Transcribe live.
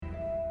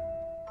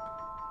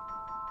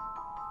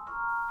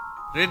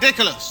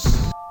Ridiculous.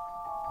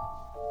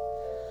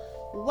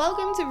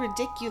 Welcome to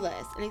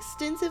Ridiculous, an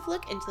extensive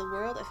look into the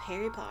world of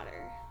Harry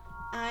Potter.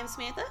 I'm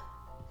Samantha.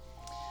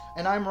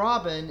 And I'm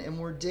Robin, and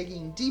we're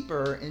digging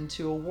deeper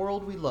into a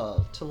world we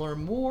love to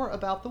learn more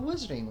about the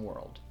wizarding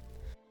world.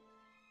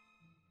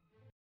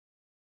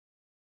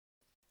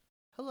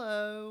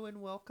 Hello,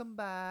 and welcome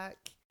back.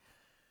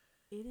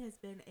 It has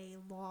been a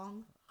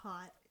long,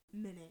 hot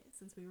minute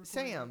since we recorded.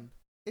 Sam,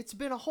 it's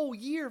been a whole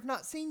year. I've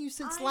not seen you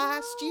since I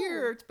last know.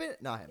 year. It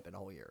hasn't been a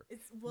whole year.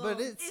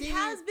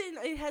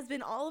 It has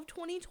been all of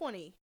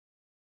 2020.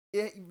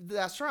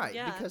 That's right,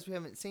 Yeah. because we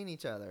haven't seen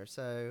each other.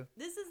 So,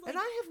 This is like,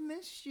 and I have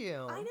missed you.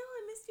 I know,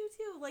 I missed you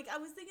too. Like, I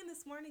was thinking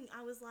this morning,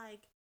 I was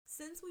like,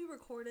 since we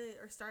recorded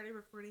or started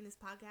recording this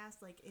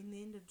podcast, like in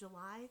the end of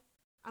July,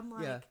 I'm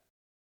like, Yeah.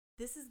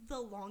 this is the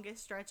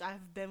longest stretch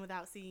I've been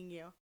without seeing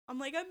you. I'm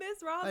like, I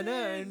miss Robin. I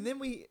know, and then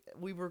we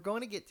were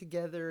going to get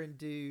together and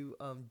do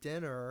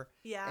dinner.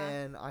 Yeah.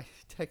 And I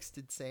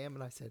texted Sam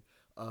and I said,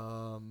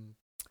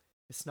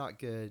 it's not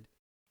good.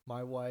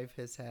 My wife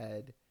has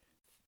had,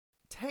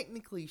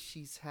 technically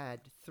she's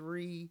had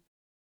 3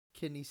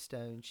 kidney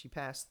stones. She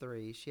passed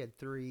 3. She had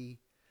 3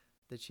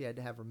 that she had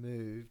to have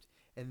removed.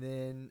 And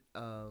then,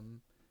 let's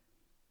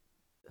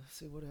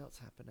see what else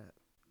happened at.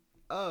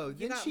 Oh, You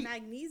then got she,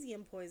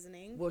 magnesium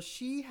poisoning. well,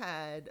 she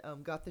had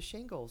got the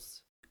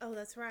shingles. Oh,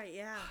 that's right,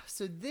 yeah.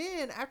 So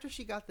then, after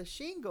she got the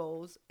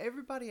shingles,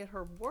 everybody at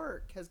her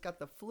work has got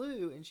the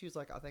flu, and she was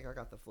like, "I think I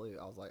got the flu."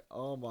 I was like,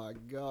 "Oh my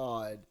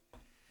god!"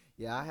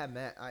 Yeah, I had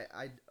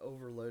I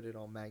overloaded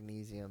on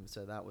magnesium,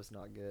 so that was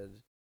not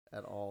good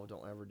at all.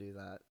 Don't ever do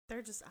that.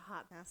 They're just a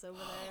hot mess over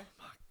there.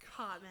 Oh my god!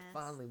 Hot mess.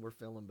 Finally, we're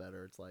feeling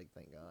better. It's like,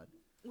 thank God.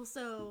 Well,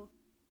 so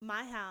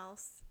my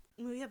house,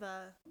 we have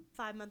a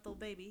 5-month-old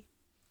baby.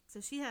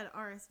 So she had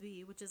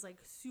RSV, which is like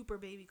super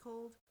baby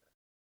cold.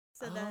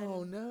 So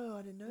Oh no,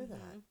 I didn't know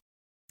that.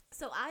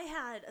 So I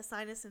had a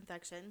sinus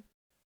infection,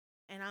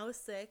 and I was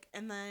sick,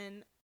 and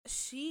then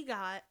she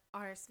got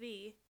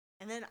RSV,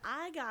 and then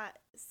I got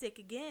sick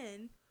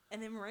again,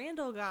 and then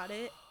Randall got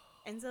it,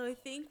 and so I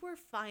think we're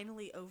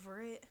finally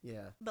over it.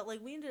 Yeah. But like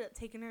we ended up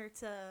taking her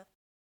to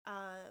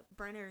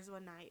Brenner's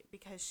one night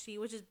because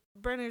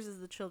Brenner's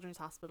is the children's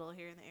hospital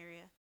here in the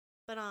area.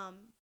 But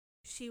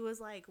she was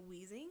like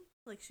wheezing,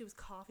 like she was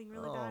coughing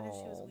really bad, and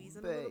she was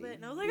wheezing a little bit,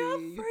 and I was like, I'm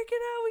baby. freaking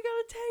out, we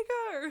gotta take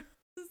her.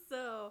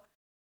 So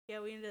yeah,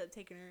 we ended up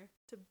taking her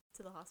to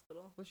the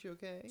hospital. Was she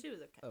okay? She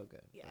was okay. Oh,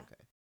 good. Yeah.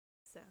 Okay.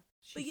 So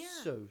She's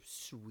yeah. so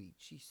sweet.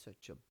 She's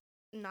such a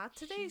not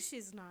today,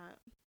 she's not.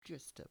 you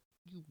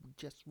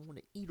just want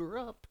to eat her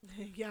up.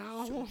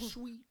 Yeah, So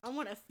sweet. I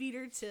want to feed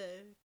her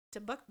to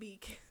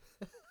Buckbeak.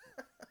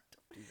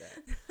 Don't do that.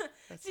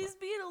 That's She's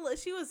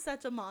she was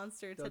such a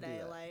monster Don't do today.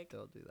 that. Like,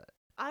 Don't do that.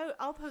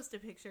 I'll post a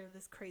picture of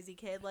this crazy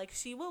kid. Like,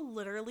 she will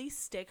literally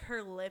stick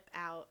her lip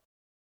out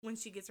when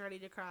she gets ready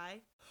to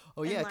cry.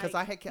 Oh And, yeah, because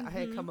like, I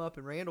had come up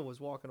and Randall was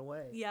walking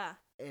away. Yeah.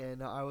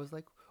 And I was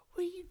like, "What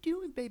are you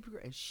doing, baby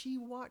girl?" And she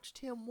watched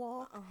him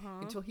walk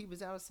until he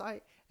was out of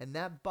sight, and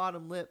that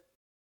bottom lip,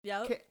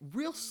 Yep.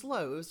 real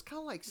slow. It was kind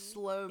of like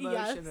slow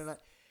motion,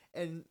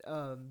 and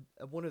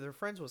one of their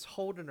friends was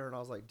holding her, and I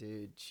was like,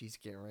 "Dude, she's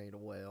getting ready to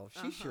wail."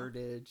 She sure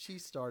did. She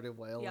started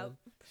wailing. Yep.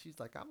 She's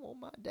like, "I want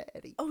my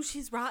daddy." Oh,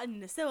 she's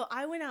rotten. So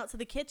I went out to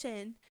the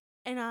kitchen,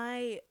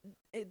 and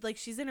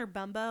she's in her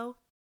bumbo,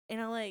 and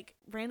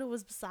Randall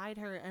was beside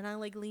her, and I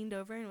leaned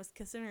over and was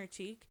kissing her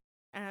cheek,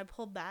 and I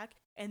pulled back,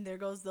 and there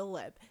goes the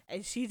lip,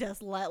 and she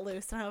just let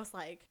loose, and I was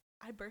like,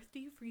 I birthed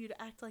you for you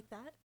to act like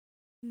that?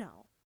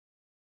 No.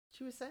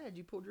 She was sad.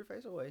 You pulled your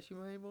face away. She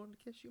wanted to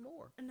kiss you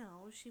more.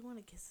 No, she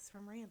wanted kisses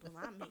from Randall,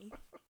 not me.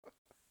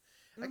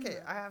 Okay,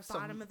 I have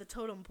bottom of the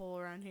totem pole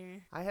around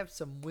here. I have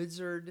some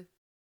wizarding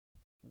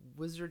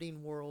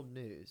world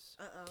news.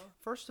 Uh-oh.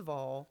 First of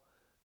all,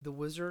 the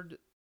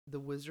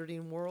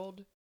Wizarding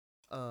World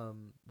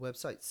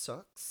website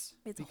sucks.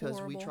 It's because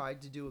horrible. we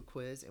tried to do a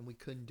quiz and we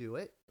couldn't do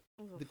it.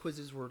 Oof. The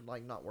quizzes were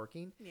not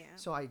working. Yeah.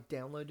 So I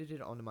downloaded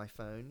it onto my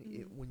phone.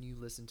 When you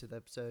listen to the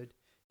episode,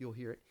 you'll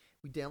hear it.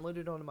 We downloaded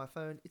it onto my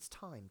phone. It's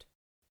timed.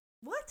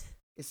 What?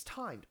 It's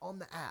timed on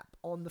the app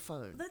on the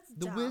phone. That's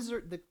the dumb.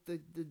 wizard. The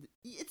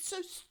it's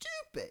so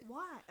stupid.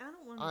 Why? I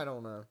don't want I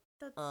don't know.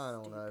 That's I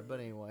don't know. stupid.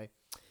 But anyway.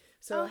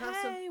 So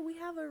we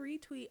have a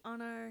retweet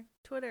on our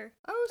Twitter.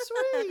 Oh,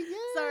 sweet! Yay!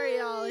 Sorry,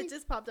 y'all. It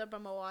just popped up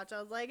on my watch.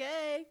 I was like,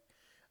 hey.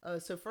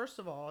 So first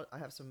of all, I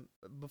have some.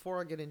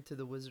 Before I get into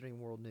the Wizarding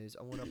World news,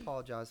 I want to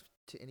apologize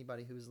to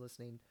anybody who was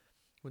listening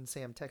when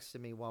Sam texted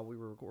me while we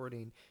were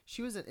recording.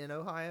 She wasn't in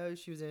Ohio.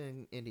 She was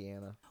in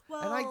Indiana.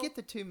 Well, and I get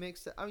the two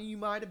mixed up. I mean, you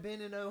might have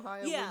been in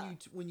Ohio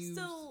when you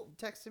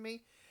texted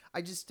me.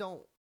 I just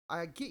don't.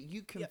 I get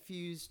you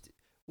confused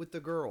with the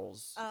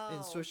girls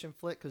in Swish and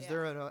Flick because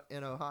they're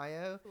in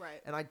Ohio.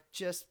 Right. And I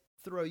just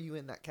throw you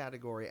in that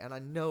category. And I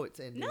know it's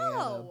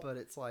Indiana, but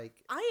it's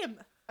like. I am.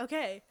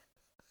 Okay.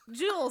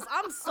 Jules,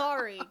 I'm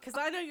sorry, because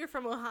I know you're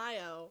from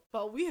Ohio,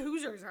 but we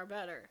Hoosiers are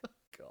better.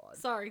 God.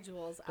 Sorry,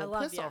 Jules. I Don't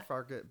love piss you. off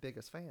our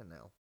biggest fan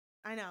now.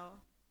 I know.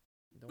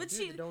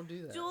 Don't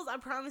do that. Jules, I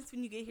promise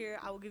when you get here,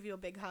 I will give you a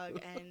big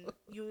hug, and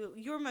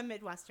you're my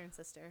Midwestern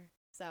sister,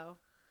 so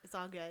it's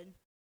all good.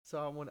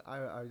 So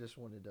I just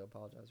wanted to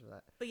apologize for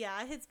that. But yeah,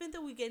 I had spent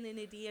the weekend in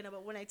Indiana,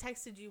 but when I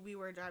texted you, we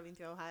were driving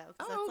through Ohio.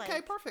 Oh,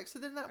 okay, perfect. So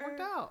then that worked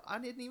out. I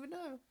didn't even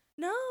know.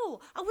 No,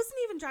 I wasn't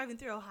even driving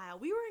through Ohio.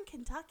 We were in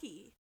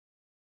Kentucky.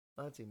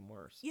 Oh, that's even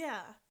worse.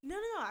 Yeah. No.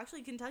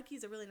 Actually,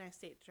 Kentucky's a really nice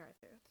state to drive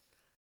through.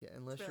 Yeah,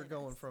 unless you're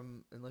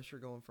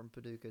going from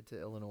Paducah to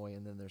Illinois,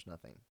 and then there's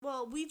nothing.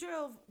 Well, we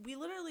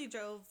literally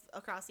drove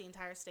across the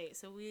entire state.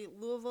 So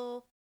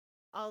Louisville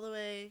all the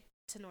way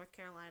to North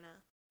Carolina,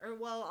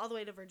 all the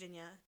way to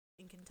Virginia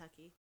in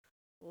Kentucky.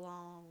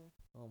 Long.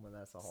 Oh, well,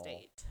 that's a haul.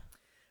 State.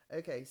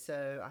 Okay,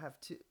 so I have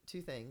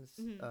two things.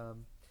 Mm-hmm.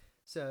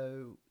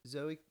 So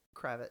Zoe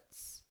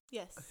Kravitz,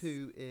 yes,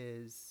 who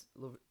is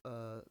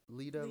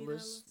Lita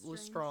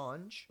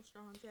Lestrange,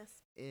 yes,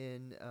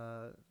 in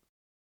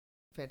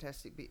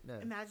Fantastic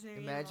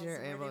Imaginary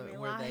Animals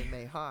where they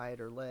may hide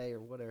or lay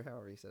or whatever,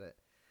 however you said it.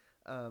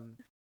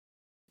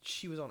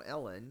 She was on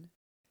Ellen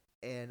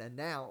and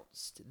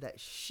announced that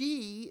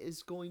she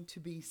is going to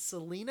be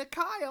Selena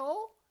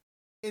Kyle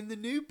in the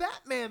new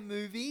Batman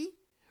movie,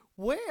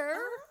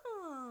 where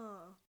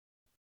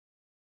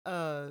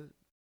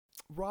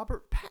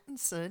Robert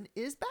Pattinson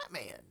is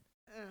Batman.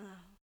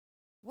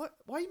 What?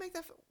 Why do you make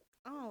that?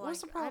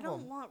 What's the problem? I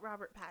don't want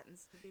Robert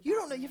Pattinson to be Batman. You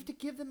don't know. You have to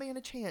give the man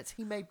a chance.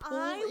 He may pull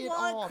it off.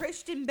 I want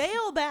Christian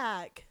Bale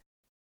back.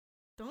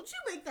 Don't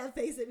you make that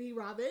face at me,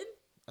 Robin.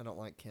 I don't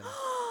like him.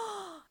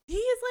 He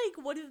is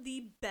like one of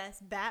the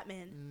best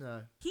Batman.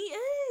 No. He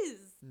is.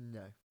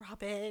 No.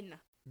 Robin.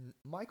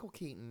 Michael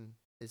Keaton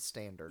is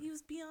standard. He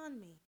was beyond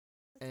me.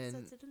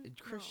 And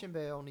Christian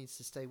Bale needs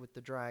to stay with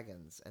the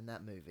dragons in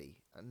that movie.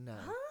 No.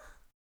 Huh?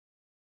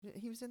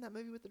 He was in that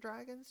movie with the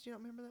dragons? Do you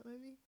not remember that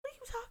movie? What are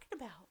you talking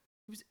about?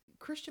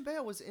 Christian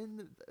Bale was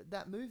in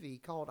that movie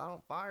called I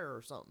Don't Fire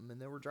or something,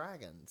 and there were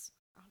dragons.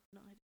 I have no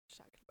idea what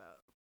you're talking about.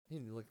 You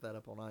need to look that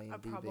up on IMDb. I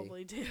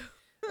probably do.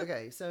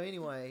 Okay, so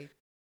anyway,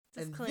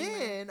 and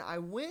then I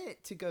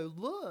went to go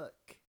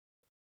look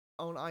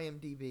on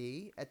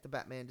IMDb at the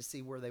Batman to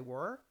see where they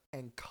were,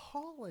 and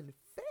Colin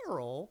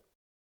Farrell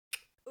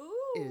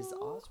is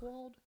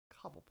Oswald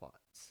Cobblepot,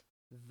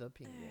 the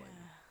Penguin.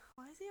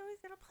 Why is he always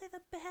gonna play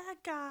the bad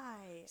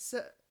guy?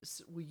 So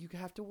well, you'd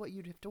have to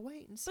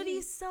wait and see. But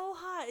he's so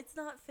hot, it's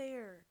not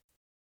fair.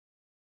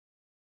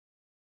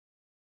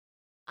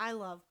 I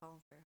love Colin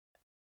Farrell.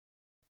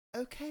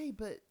 Okay,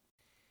 but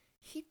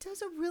he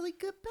does a really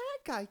good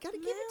bad guy. Gotta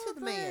give it to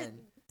the man.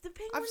 The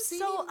Penguin's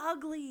so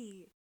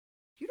ugly.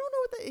 You don't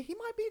know what he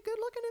might be good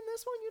looking in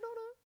this one. You don't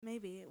know.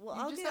 Maybe.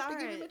 Well, you just have to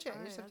give him a chance.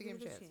 You just have to give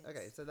him a chance.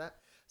 Okay,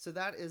 so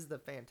that is the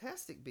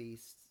Fantastic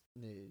Beasts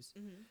news.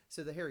 Mm-hmm.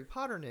 So the Harry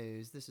Potter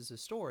news. This is a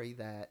story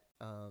that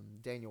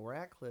Daniel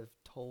Radcliffe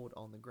told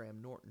on the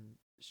Graham Norton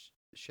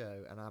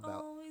show, and I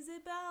about. Oh, is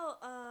it about?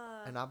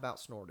 And I about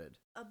snorted.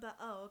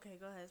 Okay,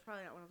 go ahead. It's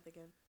probably not what I'm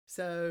thinking.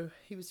 So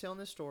he was telling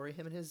this story.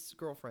 Him and his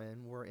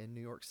girlfriend were in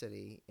New York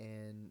City,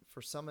 and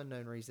for some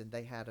unknown reason,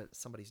 they had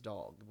somebody's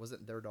dog. It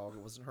wasn't their dog.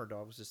 It wasn't her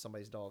dog. It was just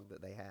somebody's dog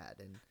that they had.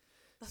 And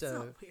that's so,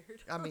 not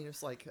weird. I mean,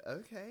 it's like,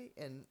 okay.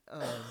 And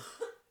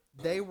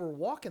they were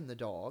walking the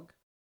dog,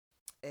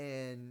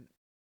 and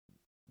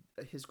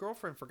his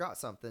girlfriend forgot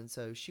something,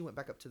 so she went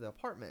back up to the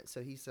apartment.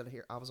 So he said,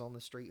 "Here, I was on the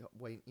street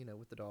waiting,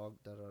 with the dog."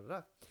 Da da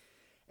da.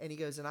 And he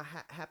goes, and I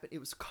happened. It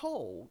was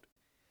cold,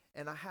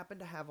 and I happened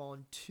to have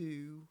on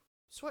two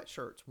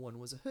sweatshirts. One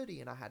was a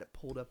hoodie, and I had it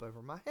pulled up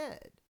over my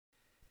head.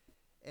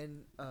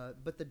 And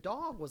but the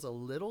dog was a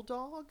little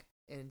dog,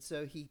 and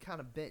so he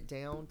kind of bent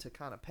down to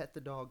kind of pet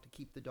the dog to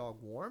keep the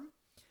dog warm.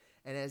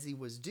 And as he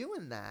was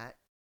doing that,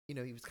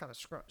 he was kind of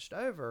scrunched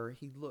over.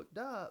 He looked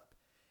up,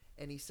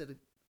 and he said,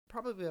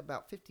 probably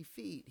about 50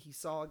 feet, he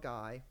saw a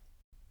guy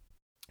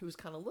who was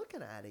kind of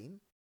looking at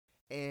him,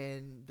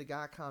 and the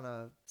guy kind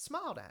of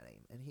smiled at him,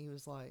 and he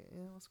was like,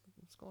 "Yeah, what's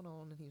going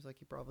on?" And he was like,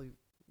 "You probably,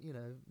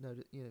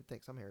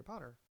 thinks I'm Harry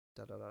Potter."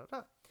 Da da da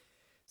da.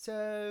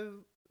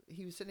 So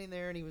he was sitting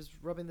there, and he was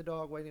rubbing the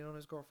dog, waiting on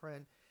his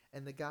girlfriend,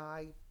 and the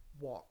guy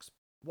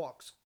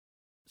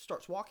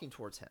starts walking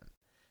towards him,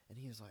 and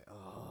he was like,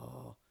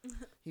 "Oh,"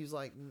 he was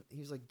like,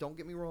 "Don't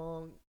get me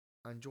wrong,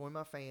 I enjoy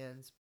my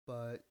fans,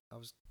 but I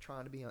was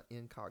trying to be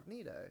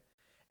incognito."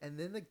 And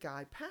then the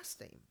guy passed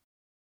him,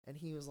 and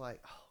he was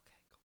like, "Oh, okay,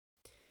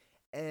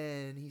 cool."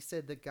 And he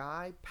said the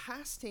guy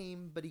passed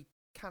him, but he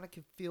kind of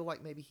could feel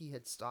like maybe he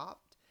had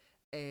stopped,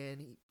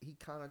 and he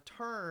kind of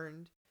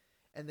turned,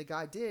 and the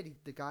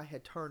guy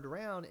had turned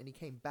around, and he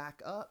came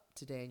back up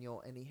to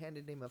Daniel, and he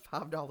handed him a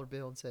 $5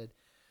 bill and said,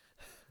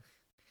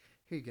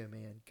 "Here you go,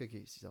 man. Go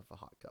get yourself a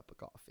hot cup of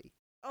coffee."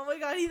 Oh my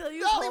God, he thought he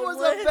was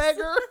a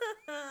beggar.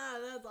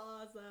 That's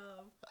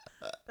awesome.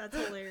 That's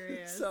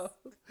hilarious. So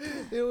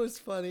it was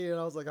funny, and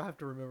I was like, I have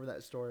to remember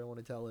that story. I want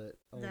to tell it.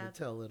 I want to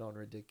tell it on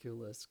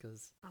Ridiculous,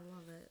 because I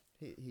love it.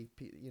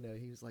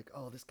 He was like,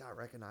 "Oh, this guy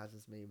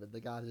recognizes me," but the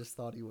guy just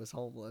thought he was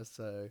homeless.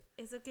 So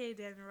it's okay,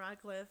 Daniel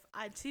Radcliffe.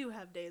 I too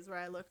have days where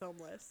I look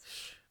homeless.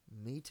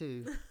 Me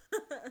too.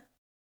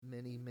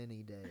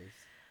 Many days.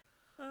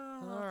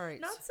 All right.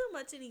 Not so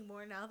much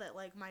anymore now that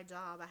like my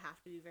job, I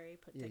have to be very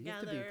put Yeah, you together,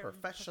 have to be and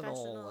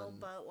professional and-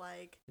 but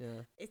like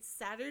Yeah. it's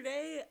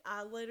Saturday.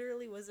 I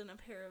literally was in a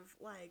pair of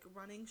like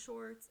running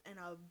shorts and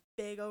a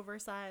big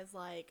oversized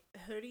like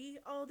hoodie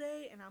all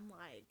day, and I'm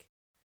like,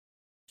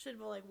 should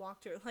have like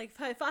walked her. Like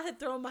if I had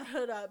thrown my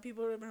hood up,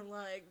 people would have been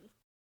like,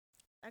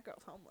 that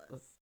girl's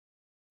homeless.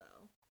 So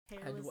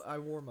hair was I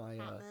wore my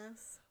hot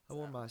mess. I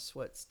wore my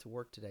sweats to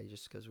work today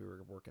just because we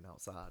were working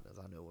outside, as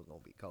I know it was gonna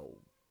be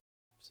cold.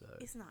 So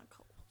It's not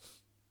cold.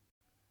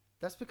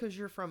 that's because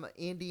you're from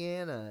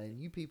Indiana, and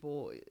you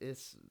people,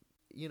 it's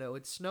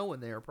it's snowing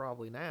there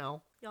probably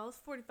now. Y'all, it's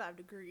 45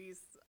 degrees.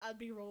 I'd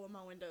be rolling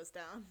my windows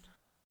down.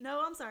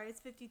 No, I'm sorry.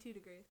 It's 52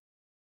 degrees.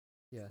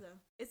 Yeah, So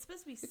it's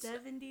supposed to be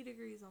 70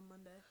 degrees on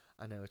Monday.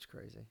 I know, it's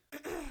crazy.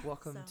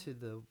 Welcome So- to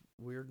the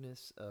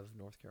weirdness of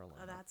North Carolina.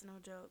 Oh, that's no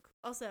joke.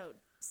 Also,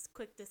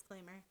 quick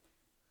disclaimer.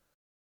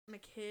 My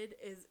kid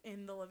is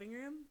in the living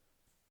room.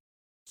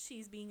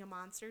 She's being a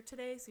monster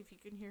today, so if you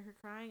can hear her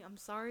crying, I'm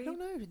sorry. I don't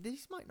know.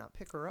 These might not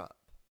pick her up.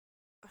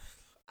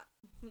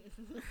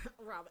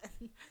 Robin,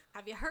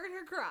 have you heard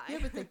her cry? Yeah,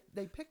 but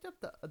they picked up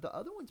the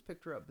other ones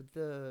picked her up, but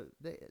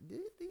these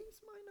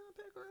might not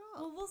pick her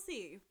up. Well, we'll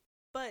see.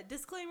 But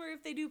disclaimer,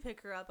 if they do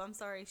pick her up, I'm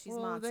sorry, she's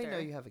well, monster. they know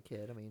you have a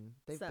kid. I mean,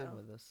 they've been So.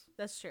 with us.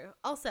 That's true.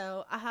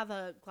 Also, I have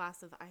a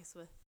glass of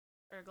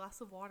a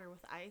glass of water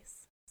with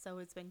ice, so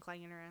it's been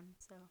clanging around.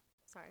 So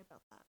sorry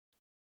about that.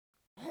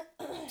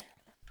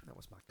 That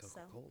was my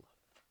Coca-Cola.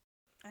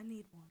 I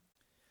need one.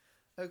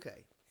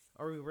 Okay,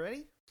 are we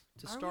ready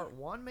to Are start we?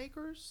 wand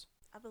makers?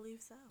 I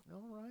believe so.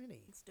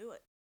 Alrighty. Let's do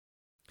it.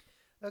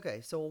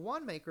 Okay, so a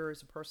wand maker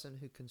is a person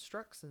who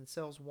constructs and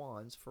sells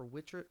wands for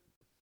Witchers.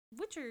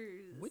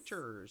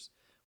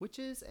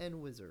 witches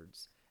and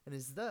wizards, and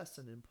is thus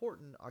an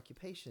important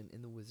occupation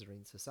in the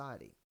wizarding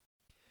society.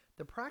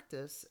 The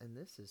practice, and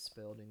this is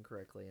spelled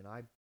incorrectly, and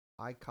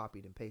I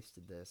copied and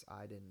pasted this.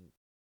 I didn't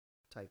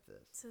type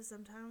this. So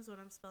sometimes when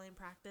I'm spelling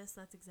practice,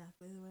 that's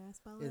exactly the way I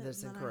spell Yeah, it.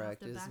 that's and then I have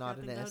incorrect. to It's back not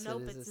up an and go, S, it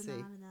Nope, is a it's C.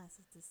 not an S.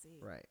 It's a C.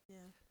 Right. Yeah.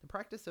 The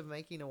practice of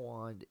making a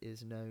wand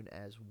is known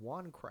as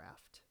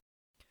wandcraft.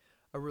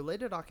 A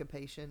related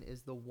occupation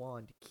is the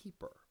wand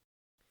keeper,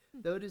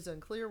 though it is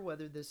unclear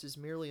whether this is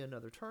merely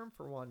another term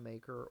for wand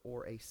maker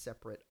or a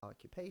separate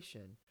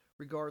occupation.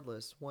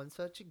 Regardless, one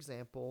such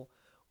example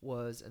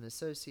was an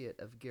associate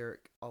of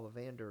Garrick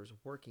Ollivander's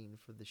working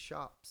for the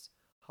shop's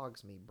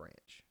Hogsmeade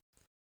branch.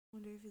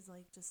 Wonder if he's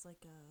like just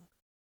like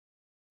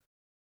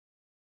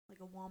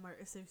a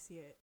Walmart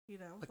associate, you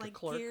know, Like a like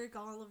clerk? Garrick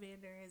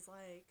Ollivander is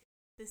like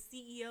the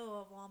CEO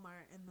of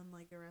Walmart, and then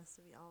like the rest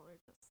of y'all are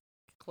just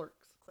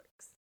Clerks.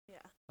 clerks. Yeah,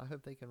 I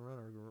hope they can run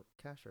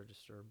a cash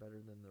register better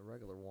than the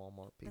regular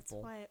Walmart people. that's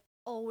why I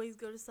always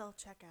go to self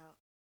checkout.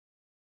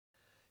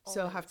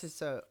 So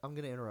I'm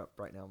going to interrupt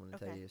right now. I'm going to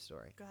tell Okay. you a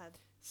story. Go ahead.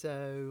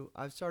 So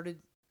I've started,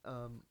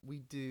 we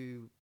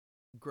do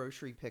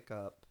grocery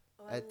pickup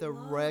Oh, I at the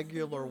love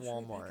regular grocery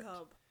Walmart.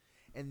 pickup.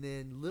 And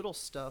then little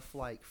stuff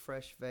like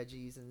fresh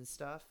veggies and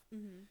stuff,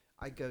 Mhm.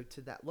 I go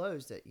to that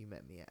Lowe's that you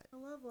met me at. I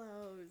love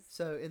Lowe's.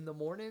 So in the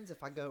mornings,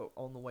 if I go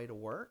on the way to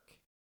work,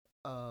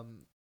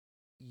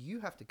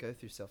 you have to go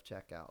through self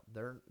checkout.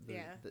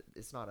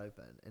 It's not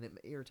open, and it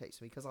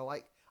irritates me because I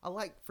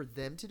like for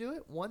them to do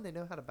it. One, they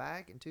know how to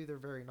bag, and two, they're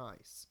very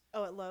nice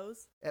Oh, at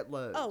Lowe's. at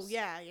Lowe's. Oh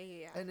yeah.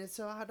 And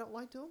so I don't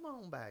like doing my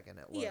own bagging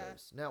at Lowe's. Yeah.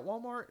 Now at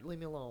Walmart, leave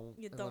me alone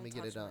You and don't let me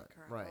get it touch my done.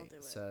 cart, I'll Right. do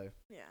it. So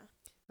Yeah.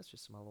 that's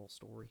just my little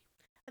story.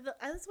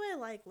 That's why I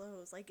like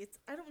Lowe's. Like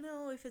I don't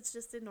know if it's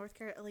just in North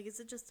Carolina. Like, is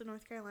it just a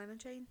North Carolina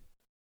chain?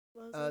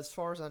 Lowe's. As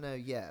far as I know,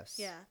 yes.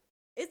 Yeah.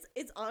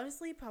 It's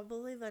honestly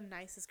probably the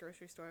nicest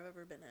grocery store I've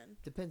ever been in.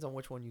 Depends on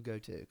which one you go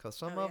to, because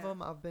some Oh, of yeah.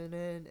 them I've been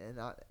in, and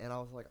I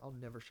was like, I'll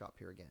never shop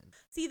here again,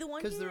 See, the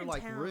one because here they're in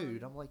like town,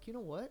 rude. I'm like, you know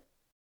what?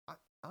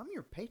 I'm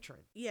your patron.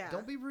 Yeah.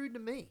 Don't be rude to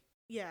me.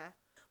 Yeah.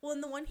 Well,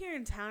 and the one here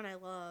in town I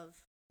love.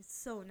 It's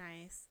so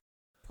nice.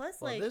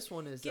 Plus, Well, like, this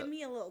one is give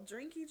me a little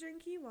drinky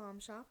while I'm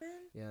shopping.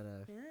 Yeah, I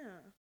know.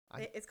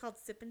 Yeah. It's called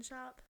Sip and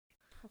Shop.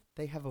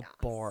 They have a Yes.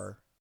 bar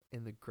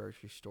in the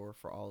grocery store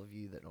for all of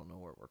you that don't know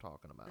what we're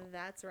talking about.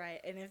 That's right.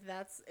 And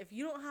if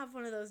you don't have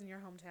one of those in your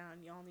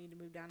hometown, y'all need to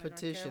move down to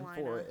Petition North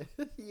for Carolina.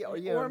 it.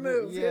 yeah, Or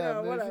move,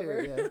 move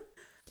whatever. Here,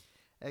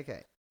 yeah.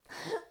 Okay.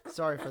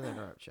 Sorry for the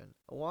interruption.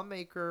 A wand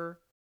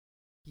maker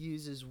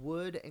uses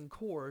wood and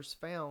cores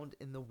found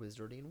in the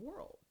wizarding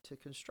world to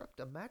construct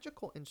a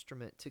magical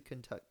instrument to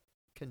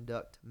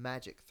conduct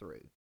magic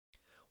through.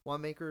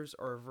 Wand makers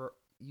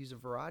use a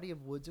variety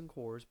of woods and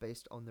cores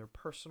based on their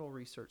personal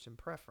research and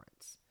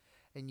preference,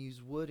 and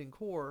use wood and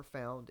core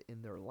found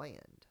in their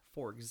land.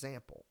 For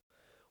example,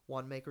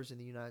 wand makers in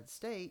the United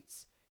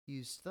States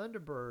use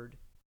thunderbird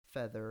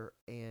feather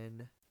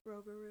and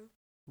rogaroo.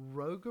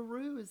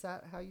 Is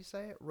that how you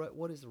say it?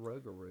 What is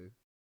rogaroo?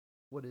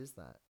 What is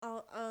that?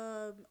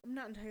 I'm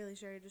not entirely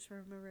sure. I just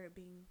remember it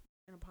being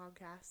in a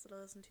podcast that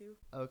I listened to.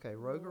 Okay,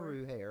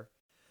 rogaroo hair.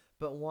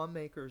 But wand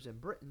makers in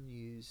Britain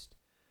used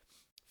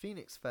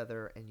phoenix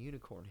feather and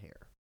unicorn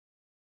hair.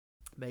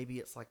 Maybe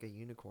it's like a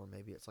unicorn.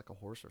 Maybe it's like a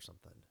horse or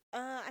something.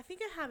 I I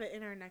think I have it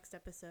in our next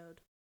episode.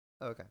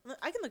 Okay.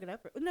 I can look it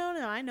up. No,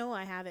 I know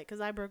I have it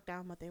because I broke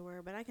down what they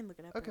were, but I can look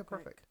it up. Okay, real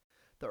quick. perfect.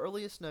 The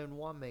earliest known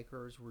wand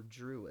makers were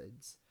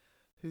Druids,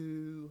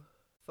 who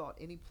thought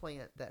any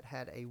plant that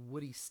had a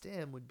woody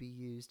stem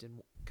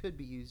could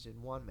be used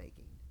in wand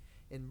making.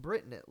 In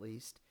Britain, at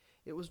least,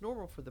 it was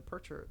normal for the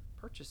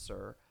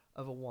purchaser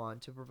of a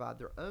wand to provide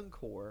their own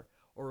core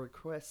or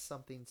request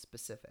something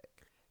specific.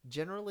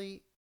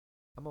 Generally,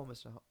 I'm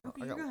almost.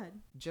 Okay, go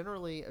ahead.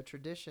 Generally, a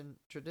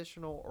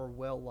traditional or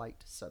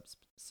well-liked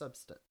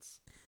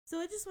substance. So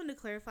I just wanted to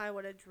clarify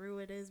what a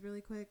druid is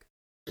really quick.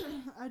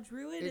 A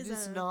druid It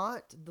is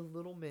not the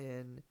little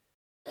men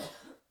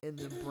in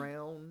the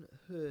brown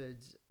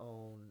hoods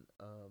on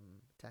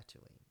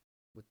Tatooine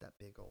with that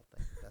big old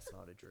thing. That's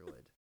not a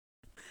druid.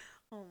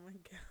 Oh my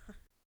god.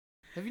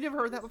 Have you never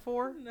heard that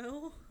before?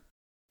 No.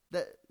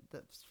 That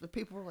the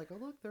people were like, "Oh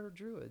look, they're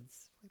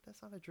druids." Like,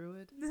 that's not a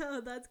druid. No,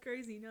 that's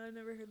crazy. No, I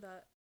never heard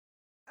that.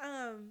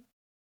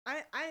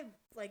 I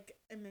like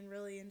am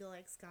really into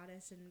like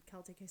Scottish and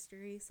Celtic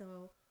history,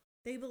 so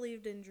they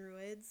believed in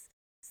druids.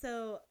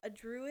 So a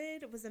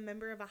druid was a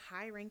member of a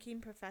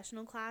high-ranking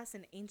professional class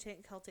in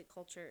ancient Celtic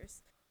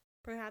cultures.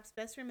 Perhaps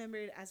best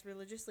remembered as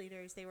religious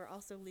leaders, they were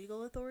also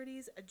legal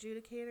authorities,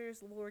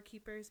 adjudicators, lore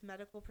keepers,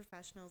 medical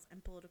professionals,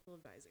 and political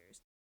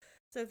advisors.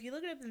 So if you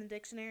look it up in the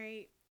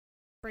dictionary,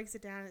 breaks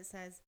it down, it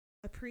says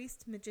a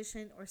priest,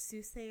 magician, or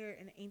soothsayer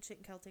in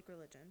ancient Celtic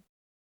religion.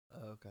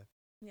 Oh, okay.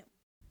 Yep.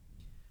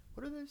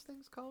 What are those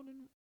things called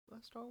in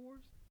Star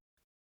Wars?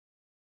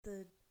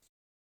 The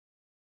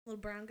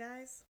little brown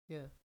guys?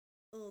 Yeah.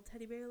 Little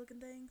teddy bear looking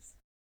things?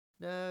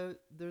 No,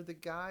 they're the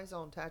guys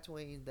on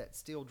Tatooine that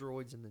steal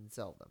droids and then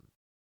sell them.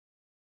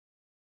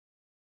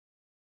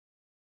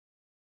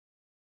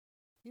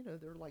 You know,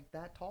 they're like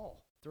that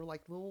tall. They're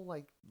like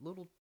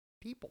little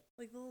people.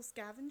 Like little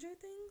scavenger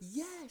things?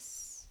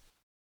 Yes.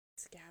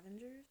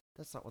 Scavengers?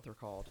 That's not what they're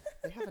called.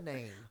 They have a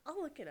name.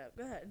 I'll look it up.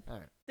 Go ahead. All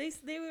right.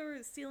 They were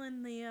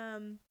stealing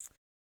the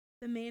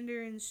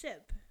Mandarin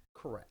ship.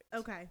 Correct.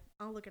 Okay,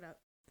 I'll look it up.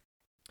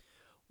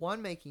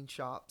 Wine-making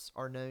shops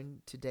are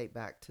known to date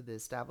back to the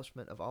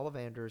establishment of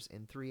Ollivanders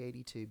in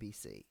 382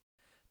 BC.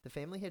 The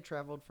family had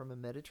traveled from a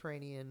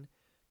Mediterranean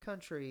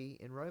country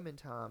in Roman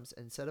times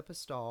and set up a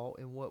stall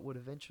in what would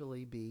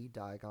eventually be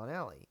Diagon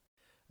Alley.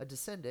 A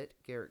descendant,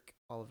 Garrick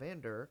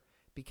Ollivander,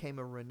 became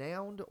a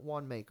renowned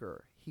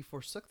wand-maker. He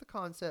forsook the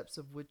concepts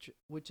of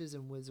witches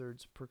and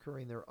wizards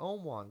procuring their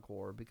own wand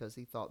core because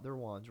he thought their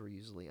wands were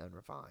usually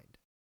unrefined.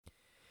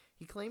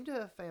 He claimed to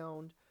have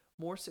found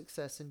more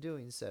success in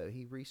doing so.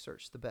 He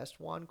researched the best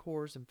wand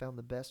cores and found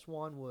the best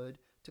wand wood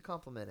to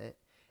complement it,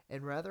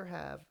 and rather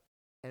have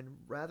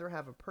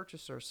a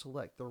purchaser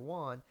select their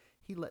wand,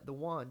 he let the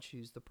wand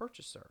choose the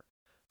purchaser.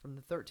 From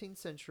the 13th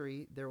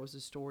century, there was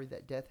a story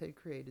that death had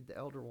created the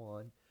Elder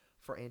Wand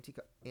for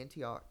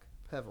Antioch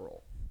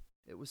Peveril.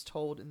 It was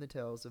told in the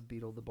tales of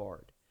Beetle the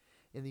Bard.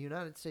 In the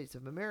United States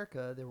of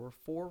America, there were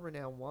 4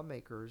 renowned wand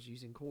makers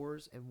using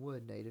cores and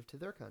wood native to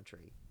their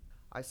country.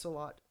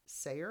 Isolot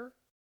Sayer,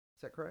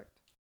 is that correct?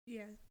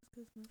 Yeah.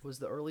 Was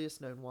the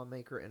earliest known wand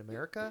maker in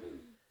America.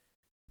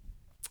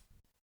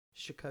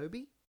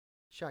 Shikobi?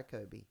 I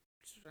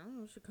don't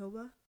know,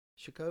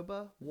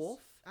 Shakoba Wolf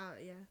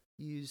yeah.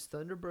 used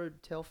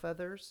Thunderbird tail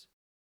feathers.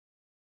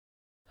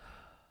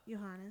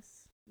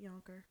 Johannes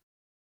Jonker.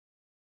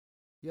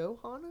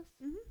 Johannes?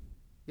 Mm-hmm.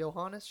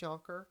 Johannes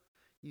Jonker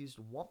used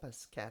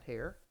Wampus cat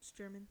hair. It's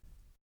German.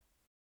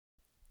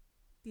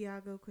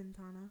 Diago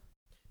Quintana.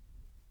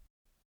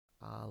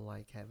 I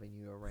like having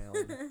you around.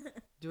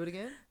 Do it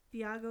again.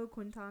 Diago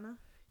Quintana.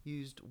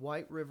 Used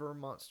White River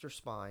monster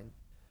spine,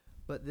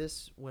 but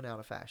this went out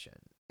of fashion.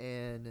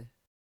 And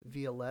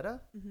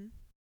Violetta. Mm-hmm.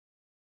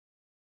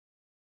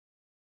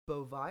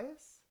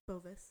 Bovis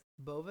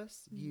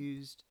Mm-hmm.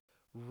 used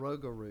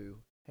Rougarou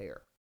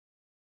hair.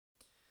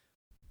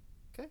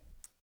 Okay.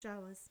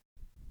 Jawas.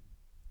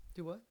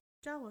 Do what?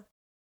 Jawa.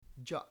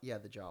 Yeah,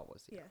 the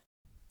Jawas. Yeah.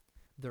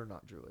 They're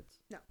not druids.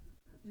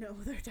 No,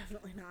 they're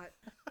definitely not.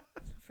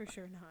 For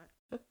sure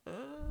not.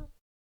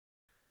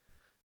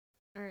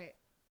 All right.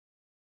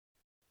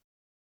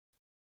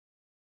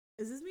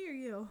 Is this me or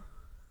you?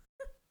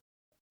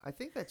 I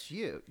think that's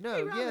you. No,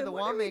 Hey, Robin, yeah, the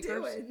what wand are we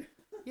makers. doing?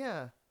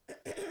 Yeah.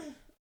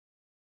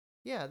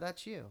 Yeah,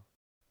 that's you.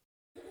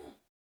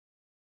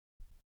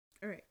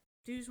 All right.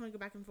 Do you just want to go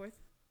back and forth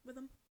with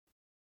them?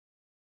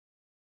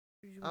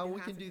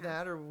 We can do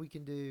that, or we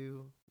can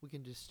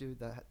just do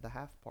the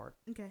half part.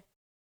 Okay.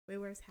 Wait,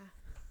 where's half?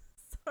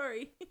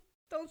 Sorry.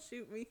 Don't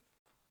shoot me.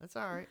 That's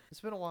all right.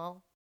 It's been a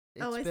while.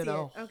 I been see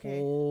a it. Okay.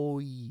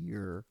 whole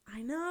year.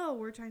 I know.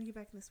 We're trying to get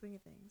back in the swing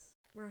of things.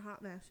 We're a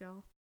hot mess,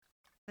 y'all.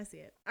 I see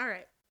it. All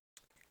right.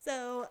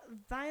 So,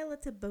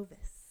 Violetta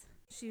Bovis.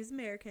 She was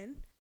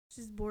American.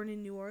 She was born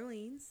in New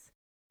Orleans.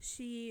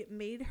 She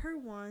made her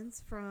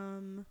wands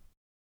from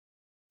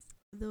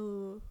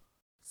the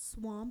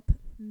swamp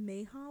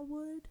Mayhaw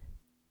wood.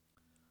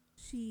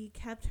 She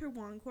kept her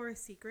wand core a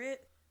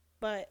secret,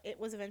 but it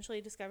was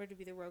eventually discovered to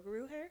be the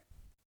Rougarou hair.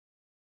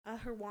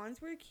 Her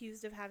wands were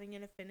accused of having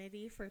an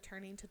affinity for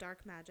turning to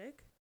dark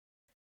magic.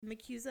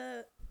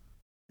 Macusa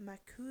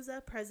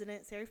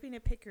president Seraphina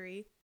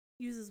Picquery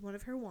uses one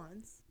of her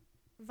wands.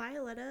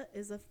 Violetta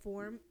is a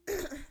form...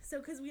 So,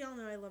 because we all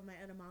know I love my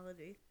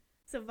etymology.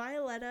 So,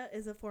 Violetta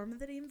is a form of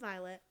the name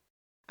violet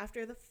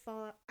after the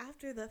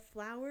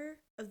flower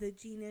of the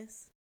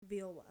genus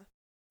Viola.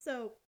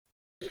 So,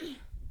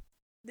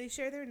 they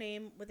share their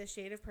name with a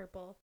shade of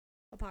purple,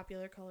 a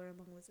popular color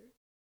among wizards.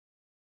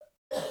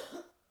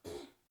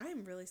 I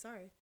am really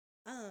sorry.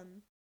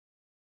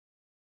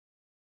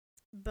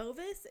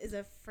 Bovis is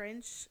a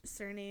French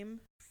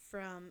surname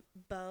from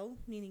beau,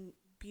 meaning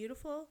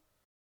beautiful,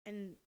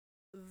 and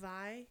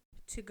vi,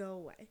 to go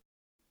away.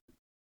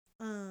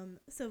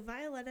 So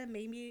Violetta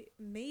may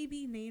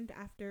be named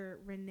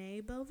after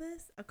Rene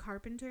Bovis, a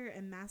carpenter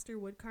and master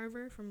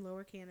woodcarver from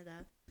Lower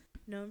Canada,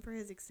 known for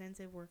his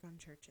extensive work on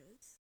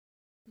churches.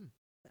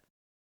 So.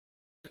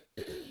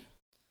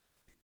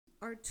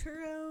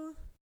 Arturo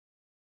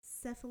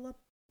Cephalopos,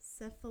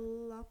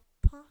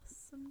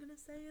 I'm gonna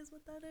say is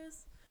what that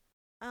is.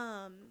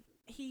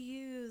 He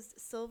used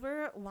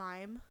silver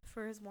lime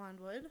for his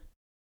wandwood.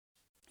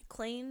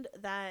 Claimed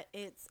that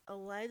its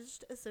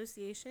alleged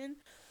association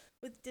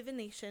with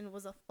divination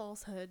was a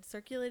falsehood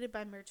circulated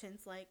by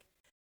merchants like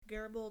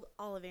Garibaldi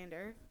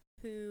Ollivander,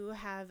 who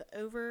have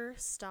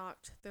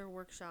overstocked their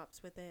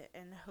workshops with it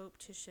and hope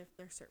to shift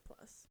their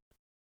surplus.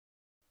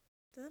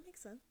 Does that make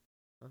sense?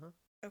 Uh-huh.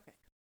 Okay.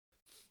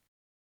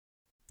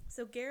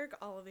 So Garrick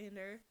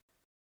Ollivander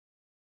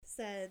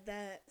said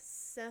that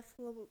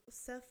cephalopus,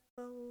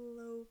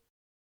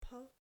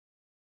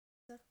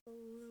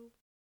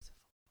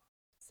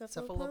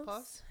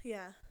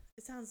 yeah,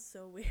 it sounds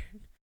so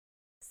weird.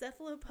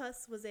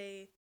 Cephalopus was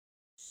a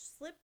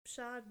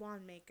slipshod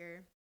wand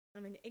maker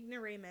of an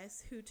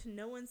ignoramus who, to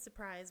no one's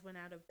surprise, went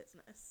out of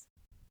business.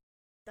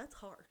 That's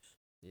harsh.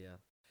 Yeah.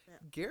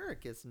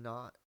 Garrick is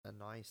not a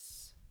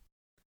nice...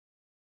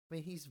 I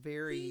mean, he's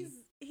very...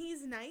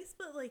 He's nice,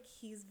 but, like,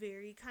 he's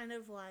very kind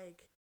of,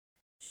 like...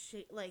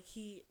 like,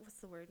 he... What's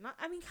the word? Not.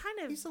 I mean, kind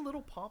of... He's a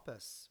little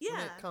pompous when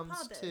it comes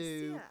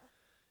to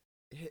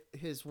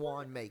his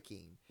wand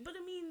making. But,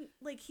 I mean,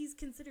 like, he's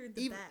considered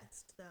the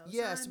best, though.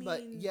 Yes, so,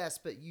 but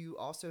you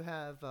also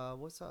have...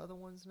 what's the other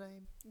one's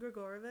name?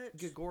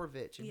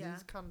 Grigorovich. And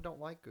he's kind of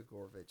don't like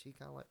Grigorovich. He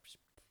kind of like...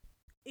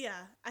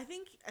 Yeah, I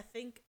think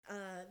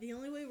the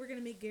only way we're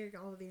gonna make Garrick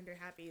Ollivander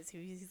happy is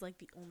he's like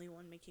the only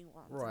one making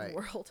wands in the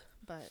world.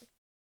 But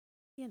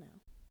you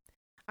know,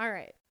 all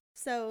right.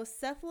 So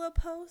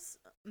cephalopos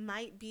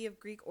might be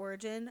of Greek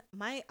origin.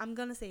 I'm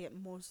gonna say it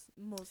most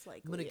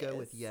likely. I'm gonna go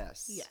with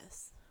yes.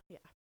 Yes. Yeah.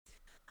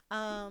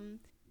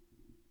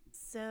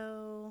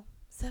 So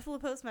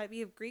cephalopos might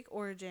be of Greek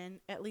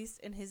origin, at least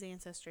in his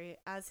ancestry,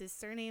 as his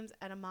surname's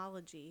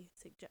etymology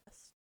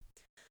suggests.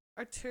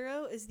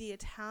 Arturo is the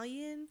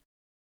Italian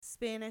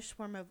Spanish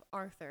form of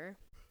Arthur,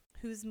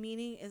 whose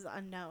meaning is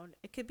unknown.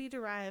 It could be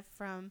derived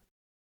from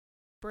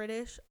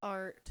British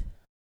art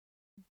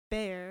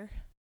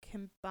bear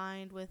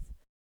combined with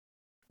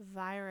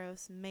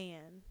viros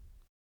man,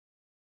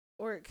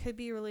 or it could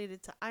be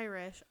related to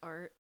Irish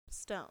art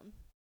stone.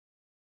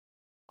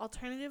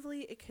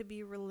 Alternatively, it could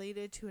be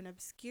related to an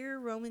obscure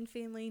Roman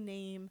family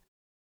name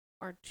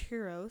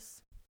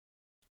Arturos.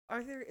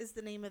 Arthur is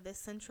the name of the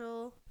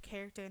central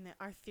character in the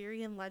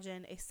Arthurian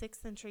legend, a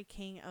 6th century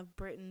king of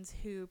Britons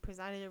who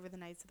presided over the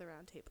Knights of the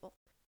Round Table.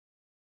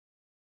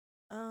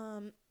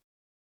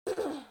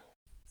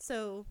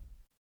 So,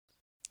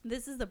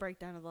 this is the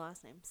breakdown of the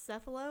last name.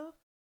 Cephalo,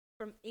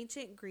 from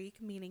ancient Greek,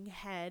 meaning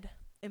head,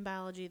 in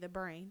biology, the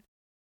brain,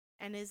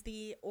 and is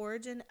the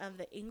origin of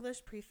the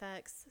English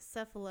prefix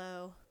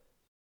cephalo,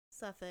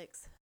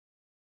 suffix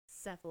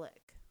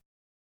cephalic.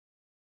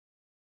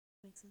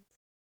 Makes sense?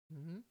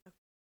 Mm-hmm. Okay.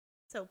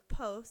 So,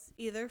 pos,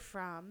 either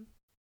from,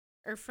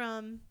 or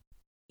from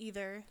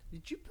either.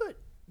 Did you put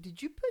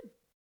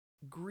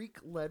Greek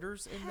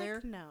letters in there?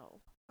 Heck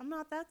no. I'm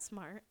not that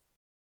smart.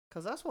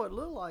 Because that's what it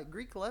looked like,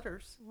 Greek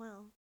letters.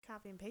 Well,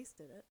 copy and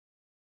pasted it.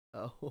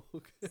 Oh,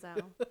 okay.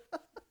 So,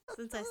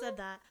 since I said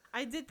that,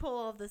 I did pull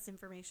all of this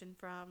information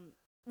from,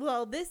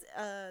 well,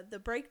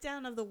 the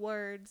breakdown of the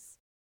words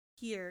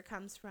here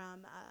comes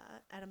from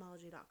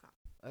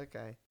etymology.com.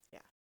 Okay. Yeah.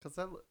 Because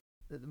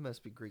it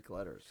must be Greek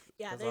letters.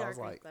 Yeah, they are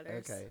Greek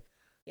letters. Okay.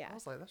 Yeah. I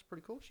was like, that's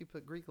pretty cool. She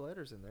put Greek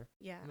letters in there.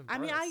 Yeah. I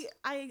mean,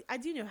 I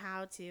do know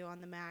how to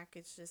on the Mac.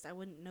 It's just I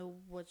wouldn't know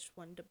which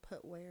one to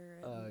put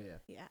where. Oh, yeah.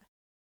 Yeah.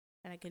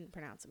 And I couldn't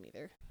pronounce them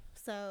either.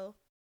 So,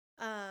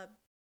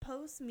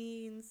 pos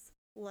means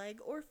leg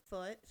or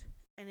foot,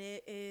 and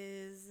it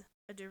is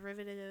a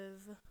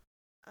derivative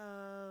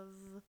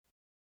of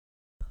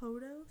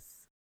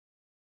podos.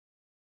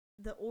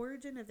 The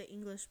origin of the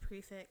English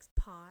prefix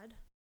pod,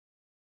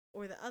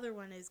 or the other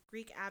one is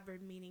Greek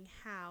adverb meaning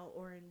how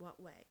or in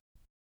what way.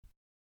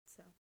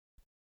 So,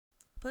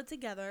 put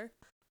together,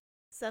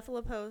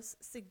 cephalopos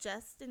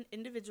suggests an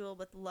individual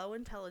with low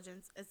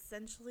intelligence,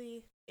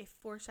 essentially a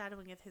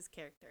foreshadowing of his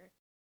character,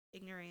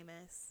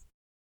 ignoramus,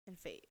 and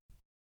fate.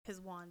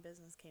 His wand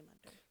business came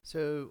under.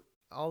 So,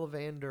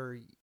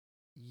 Ollivander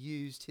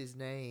used his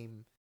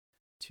name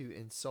to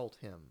insult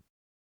him.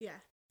 Yeah.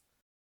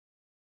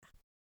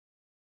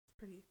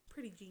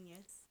 Pretty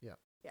genius. Yeah.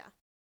 Yeah.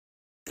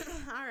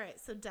 All right.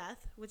 So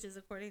Death, which is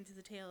according to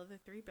the tale of the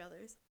three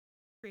brothers,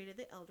 created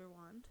the Elder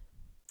Wand.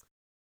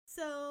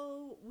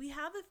 So we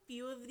have a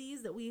few of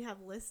these that we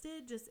have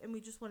listed, and we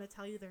just want to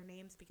tell you their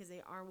names because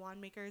they are wand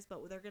makers,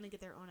 but they're going to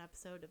get their own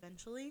episode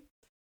eventually.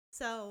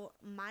 So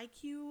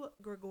Mikhail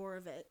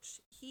Grigorovich,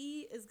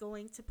 he is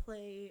going to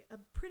play a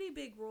pretty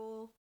big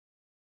role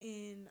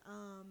in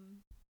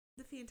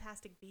the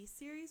Fantastic Beasts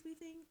series, we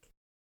think.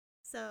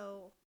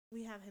 So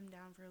we have him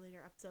down for a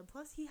later episode.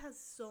 Plus, he has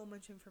so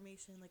much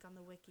information, like on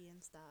the wiki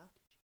and stuff.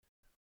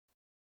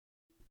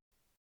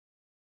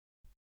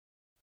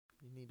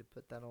 You need to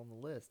put that on the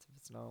list if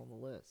it's not on the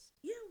list.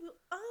 Yeah.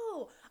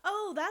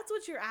 Oh, that's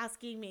what you're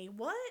asking me.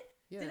 What?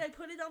 Yeah. Did I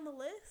put it on the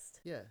list?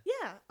 Yeah.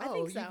 Yeah, I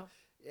think so.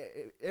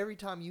 Every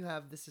time you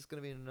have this is going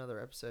to be in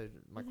another episode.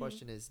 My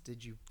question is,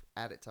 did you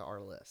add it to our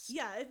list?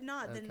 Yeah. If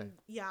not, Okay. then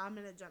yeah, I'm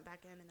gonna jump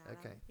back in and add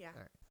Okay. them. Yeah. All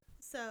right.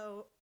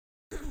 So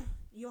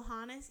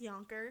Johannes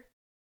Jonker.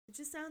 It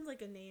just sounds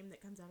like a name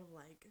that comes out of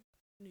like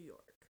New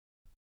York.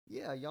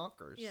 Yeah,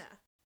 Yonkers. Yeah.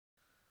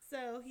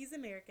 So he's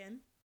American.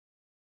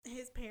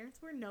 His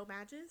parents were no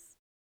mages.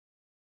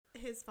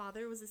 His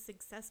father was a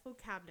successful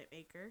cabinet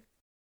maker.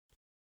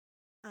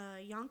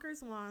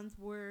 Yonker's wands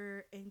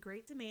were in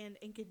great demand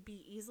and could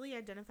be easily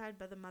identified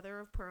by the mother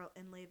of pearl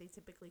inlay they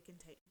typically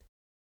contained.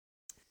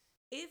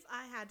 If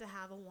I had to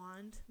have a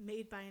wand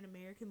made by an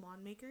American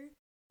wand maker,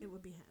 it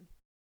would be him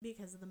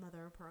because of the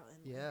mother of pearl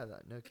inlay. Yeah,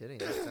 no kidding.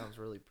 That sounds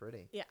really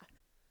pretty. Yeah.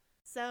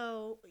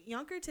 So,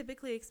 Jonker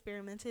typically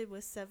experimented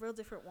with several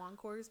different wand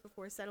cores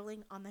before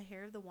settling on the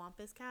hair of the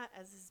Wampus cat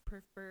as his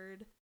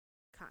preferred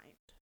kind.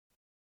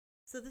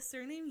 So, the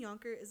surname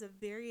Jonker is a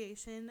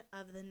variation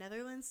of the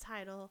Netherlands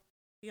title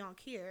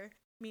Jonker,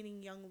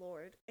 meaning young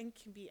lord, and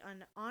can be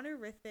an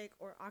honorific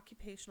or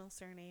occupational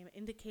surname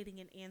indicating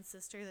an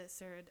ancestor that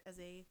served as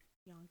a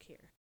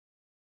Jonker.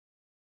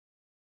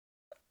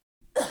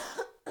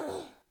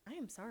 I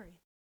am sorry.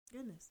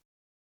 Goodness.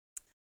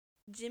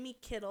 Jimmy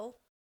Kittle.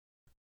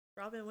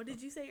 Robin, what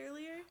did you say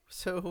earlier?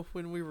 So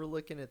when we were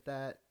looking at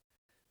that,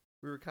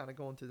 we were kind of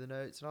going through the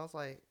notes, and I was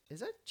like, is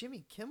that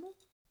Jimmy Kimmel?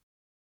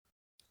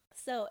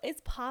 So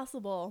it's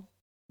possible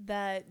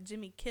that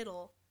Jimmy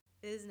Kittle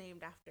is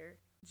named after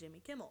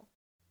Jimmy Kimmel.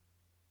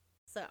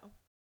 So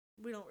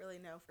we don't really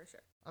know for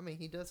sure. I mean,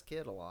 he does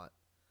kid a lot.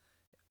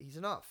 He's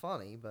not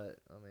funny, but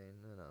I mean,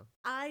 you know.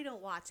 I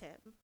don't watch him.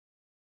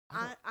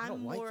 I don't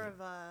I'm like more him. of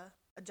a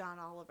John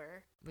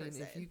Oliver person. I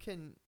mean, if you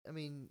can, I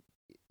mean,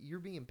 you're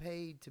being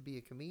paid to be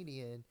a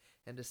comedian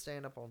and to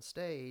stand up on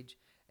stage,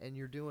 and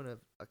you're doing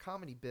a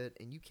comedy bit,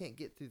 and you can't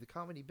get through the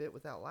comedy bit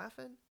without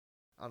laughing.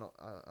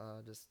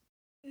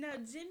 No,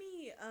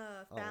 Jimmy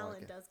Fallon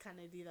like it. does kind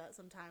of do that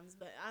sometimes,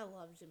 but I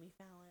love Jimmy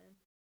Fallon.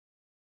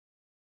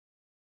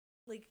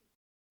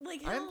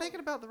 Like I am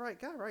thinking about the right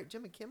guy, right?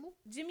 Jimmy Kimmel?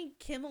 Jimmy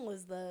Kimmel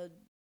is the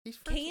He's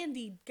friends with-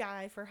 candy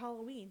guy for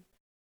Halloween.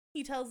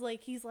 He tells those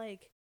kids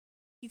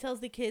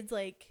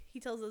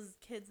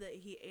that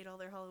he ate all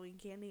their Halloween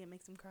candy and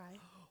makes them cry.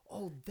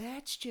 Oh,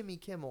 that's Jimmy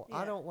Kimmel. Yeah.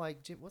 I don't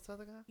like Jim. What's the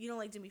other guy? You don't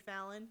like Jimmy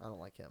Fallon? I don't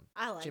like him.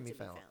 I like Jimmy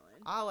Fallon.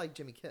 I like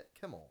Jimmy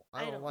Kimmel.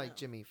 I don't like know.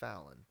 Jimmy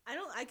Fallon.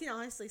 I can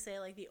honestly say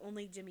like the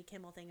only Jimmy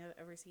Kimmel thing I've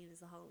ever seen is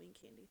the Halloween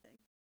candy thing.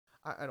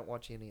 I don't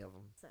watch any of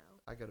them. So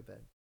I go to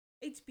bed.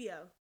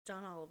 HBO,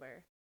 John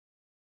Oliver.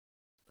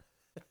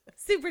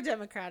 Super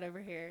Democrat over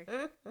here.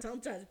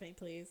 Don't judge me,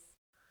 please.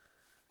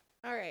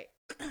 All right.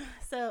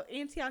 So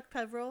Antioch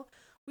Peveril,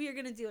 we are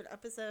going to do an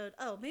episode.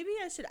 Oh, maybe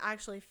I should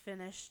actually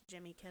finish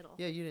Jimmy Kittle.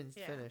 Yeah, you didn't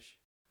Yeah. finish.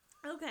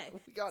 Okay.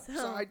 We got So,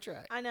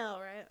 sidetracked. I know,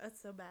 right?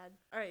 That's so bad.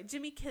 All right,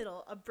 Jimmy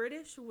Kittle, a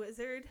British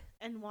wizard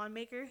and wand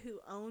maker who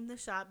owned the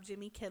shop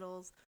Jimmy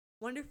Kittle's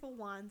Wonderful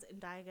Wands in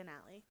Diagon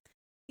Alley.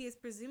 He is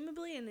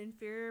presumably an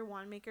inferior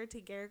wand maker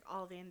to Garrick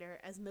Ollivander,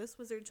 as most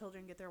wizard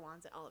children get their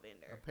wands at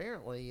Ollivander.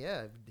 Apparently,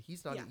 yeah.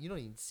 He's not. Yeah. You don't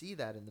even see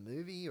that in the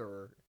movie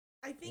or.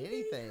 I think they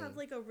anything. have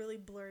like a really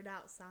blurred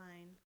out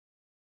sign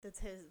that's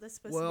his. That's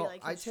supposed Well, to be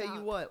like I his tell you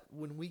shop. what.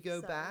 When we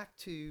go So- back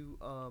to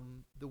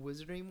the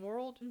Wizarding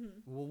World,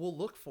 Mhm. we'll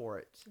look for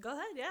it. Go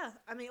ahead, yeah.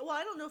 I mean, well,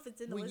 I don't know if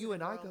it's in the When you Wizarding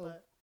and I World, go,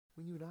 but...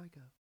 when you and I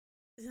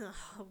go,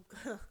 Oh,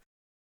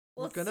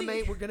 we're Let's gonna see.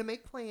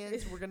 make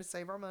plans. We're gonna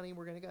save our money.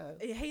 We're gonna go.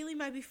 Haley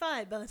might be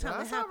fine by the time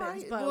That's it all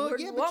happens, right. but Well, we're,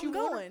 yeah, but well, you I'm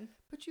want her- going.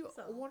 But you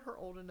So- want her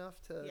old enough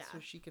to Yeah. so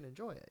she can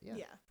enjoy it. Yeah.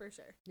 Yeah, for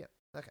sure. Yeah.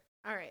 Okay.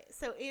 All right,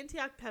 so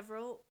Antioch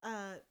Peveril,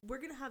 we're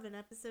going to have an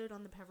episode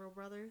on the Peveril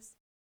brothers,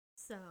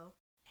 so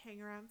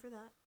hang around for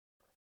that.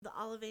 The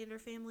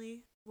Ollivander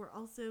family, we're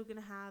also going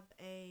to have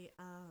an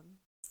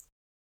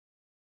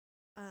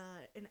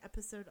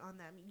episode on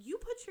them. You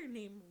put your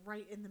name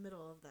right in the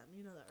middle of them.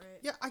 You know that, right?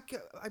 Yeah,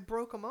 I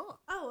broke them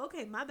up. Oh,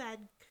 okay, my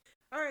bad.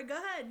 All right, go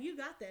ahead. You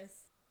got this.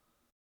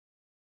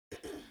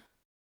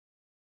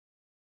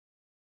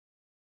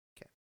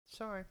 Okay.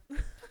 Sorry.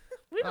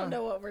 We don't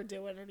know what we're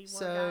doing anymore,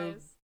 so-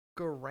 guys.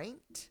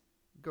 Geraint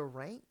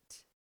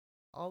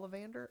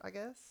Ollivander, I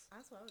guess.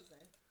 That's what I was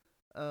saying.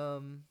 He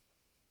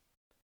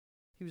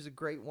was a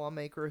great wand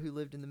maker who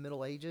lived in the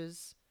Middle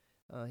Ages.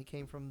 He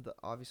came from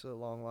obviously a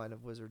long line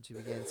of wizards who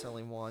began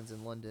selling wands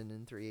in London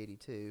in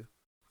 382.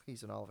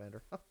 He's an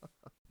Ollivander.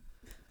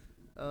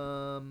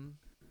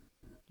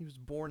 He was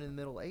born in the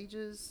Middle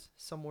Ages,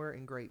 somewhere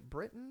in Great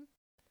Britain.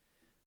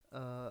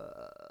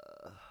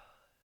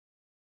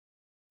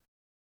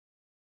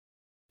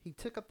 He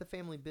took up the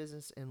family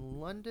business in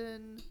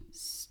London,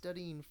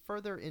 studying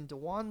further into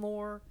wand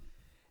lore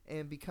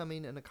and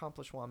becoming an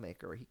accomplished wand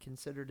maker. He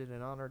considered it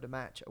an honor to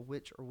match a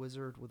witch or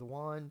wizard with a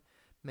wand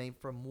made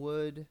from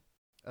wood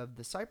of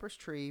the cypress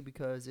tree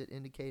because it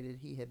indicated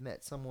he had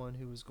met someone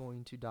who was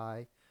going to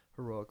die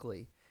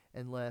heroically,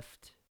 and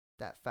left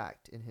that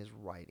fact in his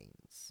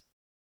writings.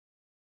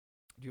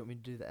 Do you want me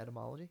to do the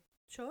etymology?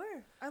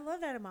 Sure. I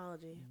love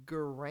etymology.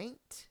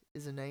 Geraint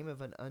is a name of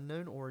an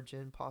unknown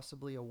origin,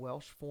 possibly a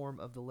Welsh form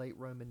of the late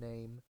Roman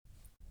name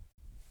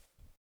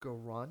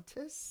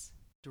Gerontis,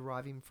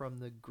 deriving from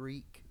the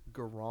Greek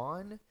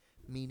geron,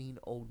 meaning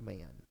old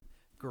man.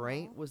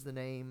 Geraint was the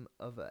name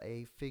of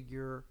a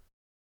figure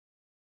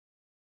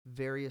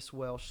various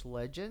Welsh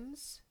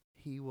legends.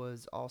 He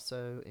was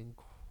also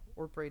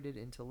incorporated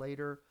into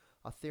later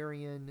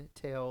Arthurian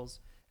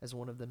tales as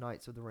one of the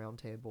Knights of the Round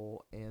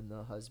Table and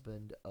the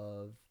husband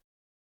of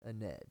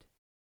Enid.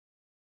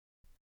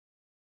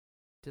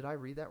 Did I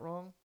read that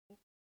wrong?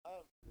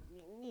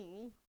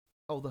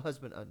 Oh, the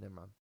husband. Never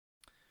mind.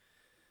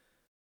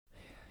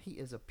 He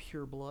is a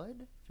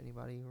pureblood, if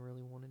anybody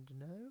really wanted to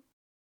know.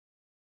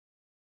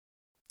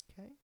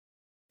 Okay.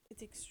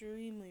 It's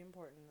extremely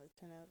important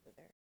to know that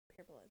they're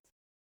purebloods.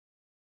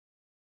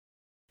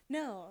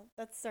 No,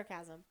 that's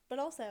sarcasm. But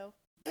also,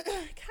 it kind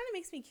of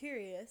makes me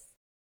curious.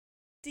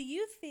 Do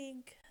you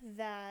think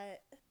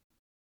that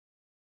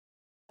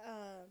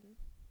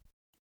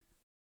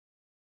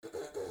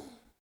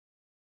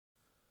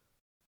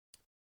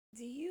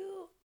do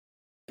you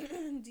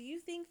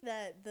think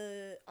that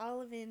the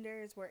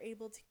Ollivanders were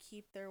able to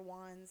keep their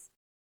wands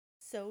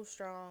so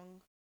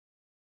strong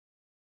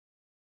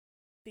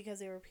because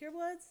they were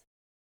purebloods?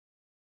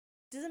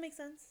 Does that make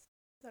sense?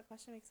 Does that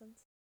question make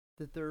sense?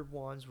 That their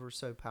wands were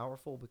so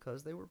powerful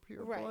because they were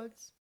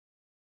purebloods?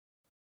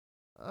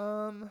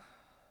 Right.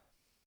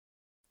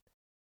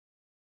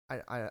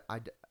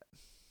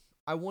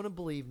 I want to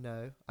believe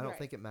no. I don't Right.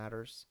 think it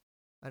matters.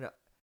 I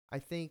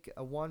think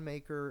a wand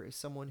maker is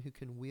someone who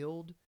can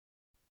wield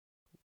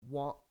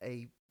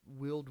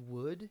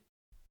wood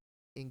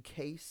in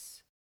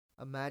case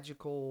a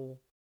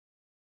magical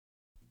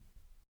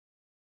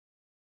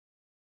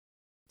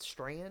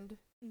strand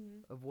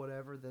of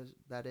whatever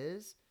that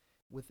is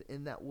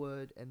within that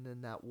wood, and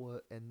then that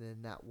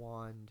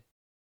wand,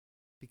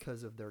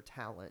 because of their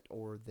talent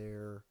or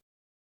their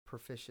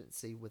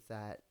proficiency with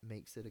that,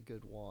 makes it a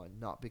good wand,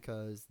 not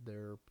because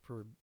they're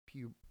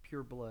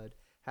pure blood,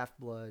 half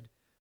blood,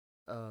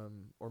 or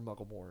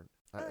muggle-born.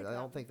 I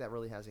don't think that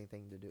really has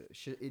anything to do.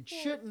 It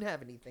shouldn't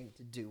have anything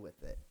to do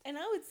with it. And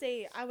I would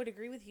say I would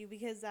agree with you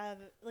because,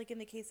 like in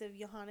the case of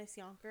Johannes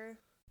Jonker,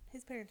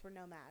 his parents were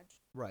no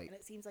match, Right. and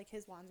it seems like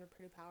his wands were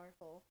pretty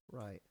powerful.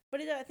 Right. But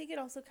I think it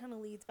also kind of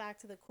leads back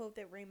to the quote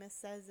that Ramus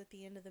says at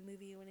the end of the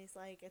movie when he's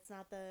like, "It's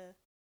not the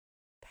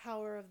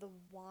power of the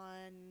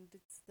wand,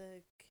 it's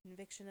the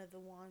conviction of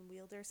the wand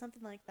wielder,"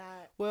 something like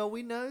that. Well,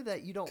 we know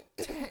that you don't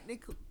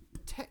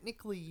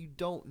technically you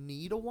don't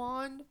need a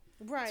wand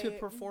to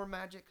perform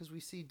magic, because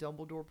we see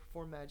Dumbledore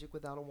perform magic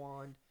without a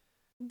wand.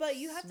 But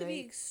you have to be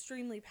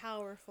extremely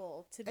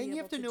powerful to be able to do that. And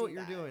you have to know what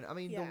you're doing. I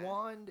mean, the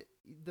wand,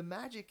 the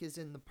magic is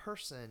in the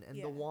person,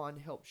 and the wand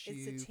helps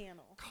you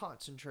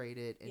concentrate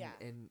it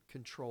and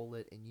control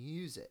it and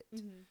use it.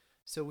 Mm-hmm.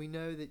 So we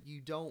know that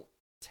you don't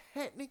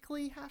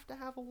technically have to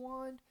have a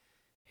wand.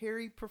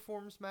 Harry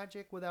performs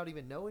magic without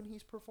even knowing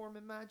he's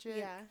performing magic.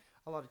 Yeah.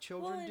 A lot of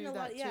children do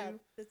that too. Yeah,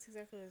 that's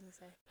exactly what I was going to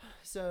say.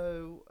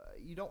 So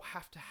you don't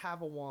have to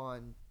have a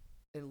wand,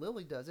 and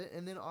Lily does it.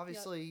 And then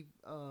obviously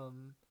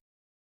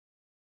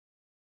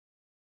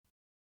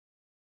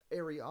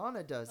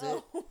Ariana does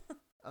it.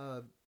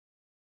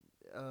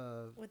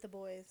 With the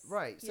boys.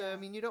 Right. So, I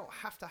mean, you don't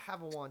have to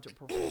have a wand to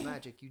perform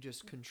magic. You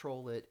just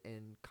control it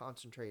and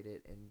concentrate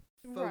it and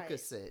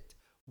focus it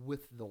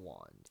with the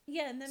wand.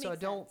 Yeah, and that makes sense. So I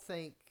don't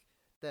think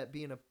that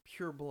being a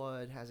pure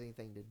blood has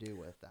anything to do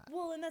with that.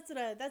 Well, and that's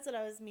what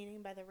I was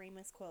meaning by the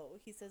Ramus quote.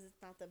 He says it's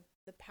not the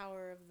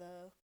power of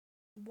the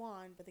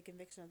wand, but the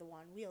conviction of the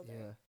wand wielder.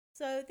 Yeah.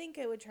 So I think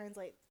it would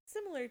translate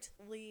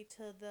similarly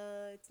to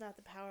it's not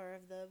the power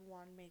of the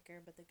wand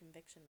maker, but the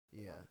conviction of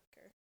the wand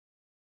maker.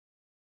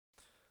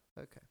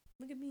 Okay.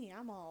 Look at me,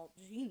 I'm all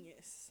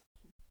genius.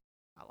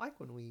 I like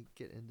when we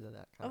get into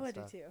that kind of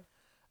stuff. I do too.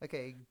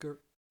 Okay,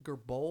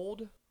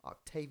 Gerbold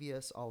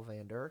Octavius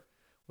Ollivander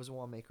was a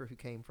wand maker who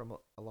came from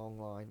a long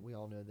line. We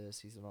all know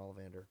this. He's an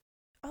Ollivander.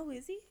 Oh,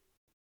 is he?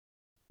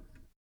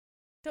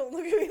 Don't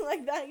look at me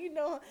like that. You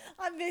know,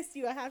 I missed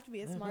you. I have to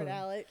be a smart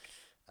aleck.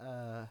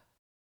 Now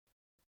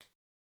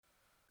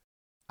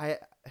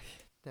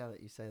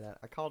that you say that,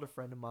 I called a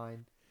friend of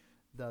mine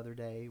the other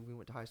day. We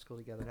went to high school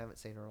together and I haven't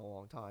seen her in a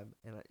long time,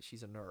 and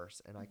she's a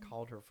nurse, and I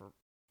called her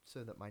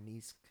so that my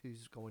niece,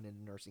 who's going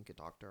into nursing, could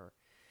talk to her.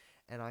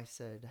 And I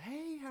said,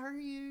 "Hey, how are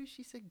you?"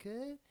 She said,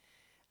 "Good."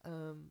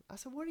 I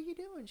said, "What are you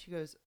doing?" She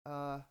goes,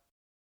 "I'm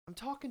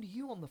talking to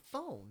you on the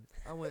phone."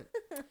 I went,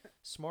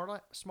 smart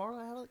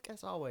aleck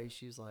as always.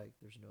 She was like,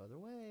 "There's no other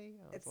way."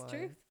 I was It's like,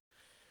 truth.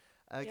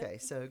 Okay,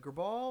 Yep. so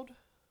Gerbald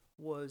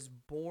was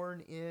born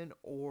in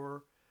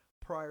or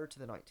prior to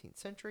the 19th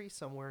century,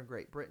 somewhere in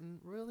Great Britain.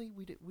 Really,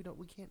 we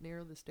can't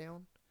narrow this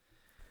down.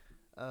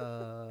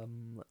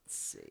 Let's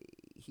see.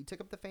 He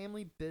took up the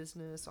family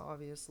business,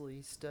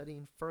 obviously,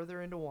 studying further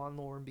into wand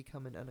lore and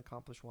becoming an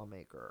accomplished wand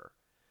maker.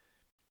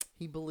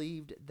 He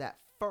believed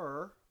that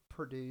fur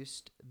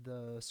produced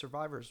the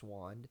survivor's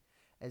wand,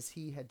 as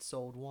he had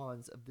sold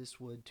wands of this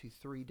wood to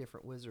 3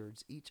 different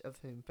wizards, each of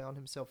whom found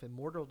himself in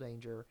mortal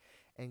danger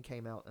and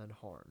came out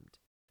unharmed.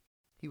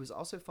 He was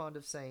also fond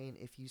of saying,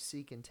 "If you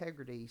seek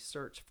integrity,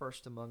 search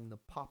first among the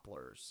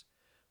poplars,"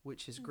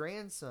 which his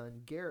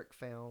grandson Garrick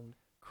found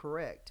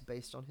correct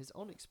based on his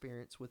own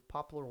experience with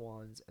poplar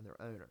wands and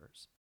their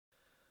owners.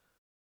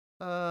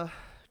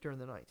 During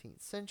the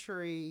 19th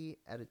century,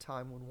 at a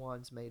time when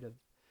wands made of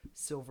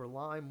silver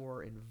lime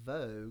were in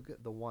vogue,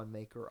 the wand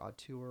maker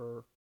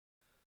Auteur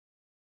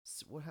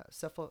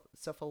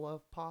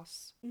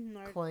Cephalopos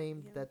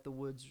claimed that the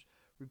wood's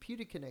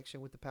reputed connection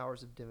with the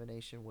powers of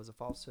divination was a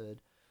falsehood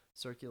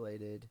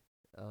circulated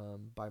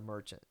by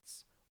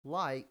merchants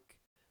like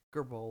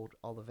Gerbold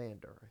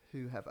Ollivander,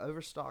 who have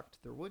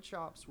overstocked their wood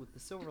shops with the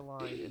silver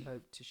line and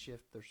hope to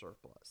shift their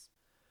surplus.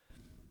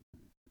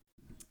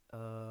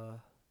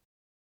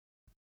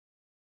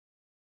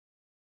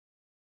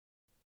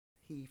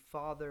 He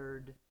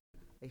fathered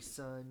a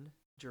son,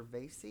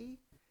 Gervasi,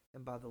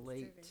 and by the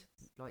late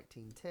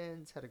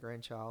 1910s had a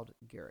grandchild,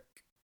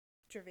 Garrick.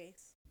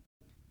 Gervais.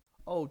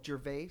 Oh,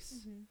 Gervais.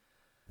 Mm-hmm.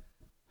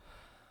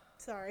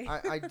 Sorry.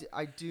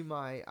 I do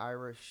my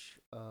Irish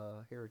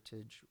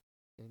heritage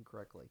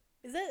incorrectly.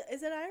 Is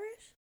it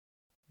Irish?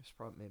 It's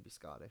probably maybe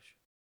Scottish.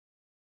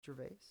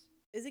 Gervais?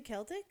 Is it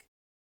Celtic?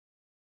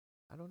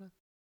 I don't know.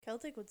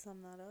 Celtic would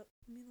sum that up.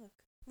 Let me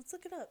look. Let's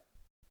look it up.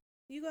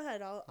 You go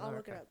ahead. I'll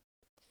look it up.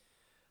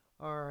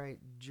 All right,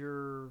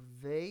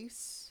 Gervais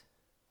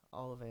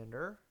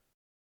Ollivander.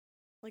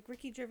 Like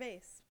Ricky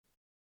Gervais.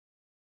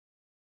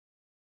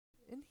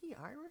 Isn't he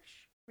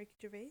Irish? Ricky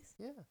Gervais?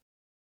 Yeah.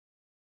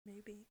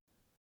 Maybe.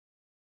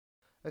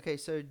 Okay,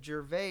 so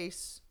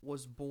Gervais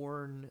was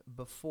born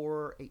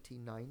before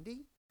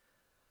 1890.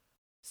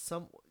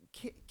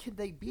 Can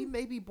they be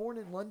maybe born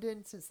in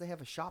London since they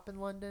have a shop in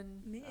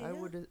London? Yeah. I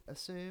would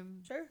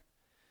assume. Sure.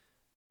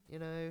 You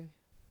know,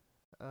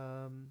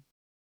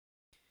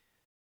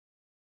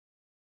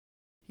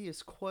 he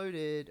is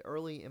quoted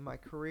early in my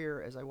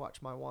career as I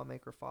watched my wand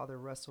maker father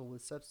wrestle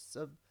with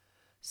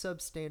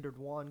substandard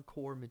wand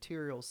core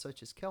materials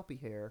such as kelpie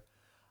hair.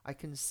 I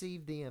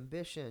conceived the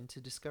ambition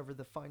to discover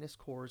the finest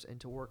cores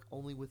and to work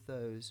only with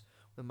those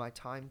when my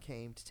time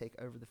came to take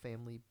over the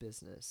family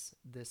business.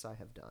 This I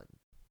have done.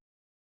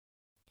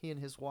 He and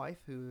his wife,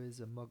 who is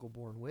a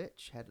muggle-born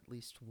witch, had at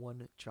least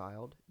one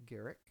child,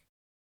 Garrick.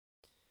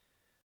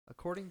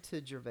 According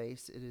to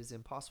Gervais, it is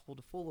impossible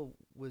to fool a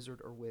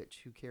wizard or witch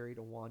who carried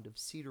a wand of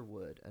cedar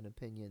wood, an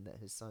opinion that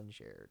his son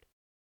shared.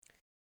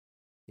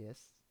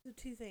 Yes? The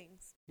 2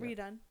 things. Yep. Were you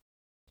done?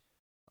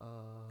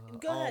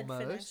 Go ahead,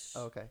 finish.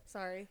 Oh, okay.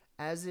 Sorry.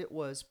 As it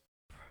was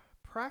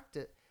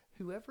practice,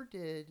 whoever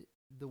did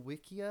the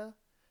Wikia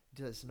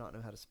does not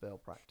know how to spell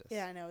practice.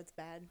 Yeah, I know, it's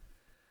bad.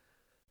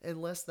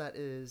 Unless that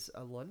is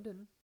a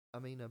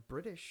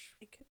British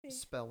It could be.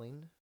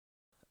 spelling.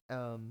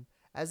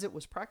 As it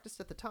was practiced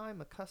at the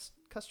time, a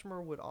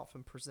customer would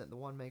often present the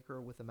wand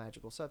maker with a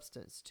magical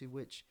substance to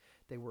which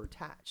they were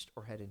attached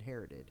or had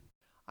inherited.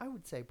 I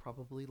would say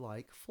probably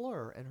like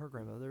Fleur and her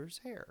grandmother's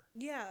hair.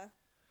 Yeah,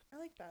 I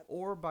like that.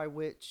 Or by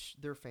which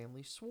their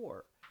family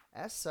swore.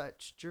 As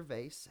such,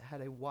 Gervais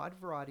had a wide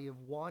variety of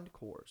wand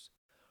cores.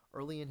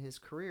 Early in his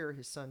career,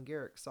 his son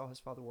Garrick saw his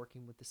father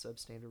working with the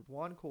substandard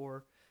wand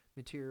core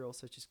material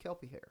such as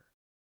kelpie hair,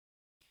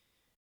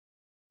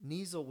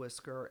 Kneazle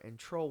whisker, and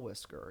troll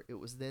whisker. It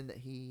was then that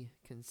he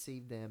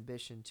conceived the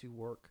ambition to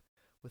work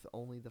with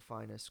only the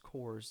finest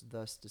cores,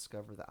 thus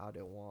discover the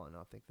ideal wand.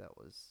 I think that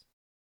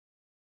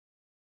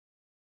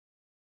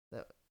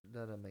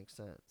doesn't make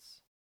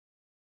sense.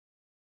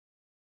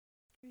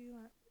 Where you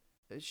at?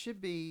 It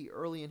should be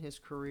early in his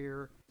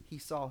career, he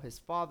saw his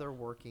father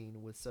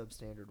working with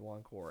substandard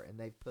wand core, and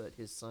they put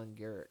his son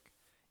Garrick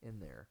in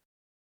there.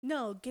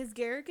 No, because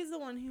Garrick is the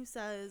one who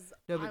says,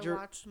 I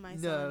watched my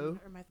son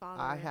or my father.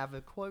 I have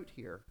a quote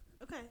here.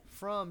 Okay.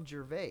 From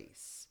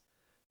Gervais,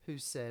 who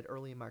said,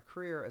 early in my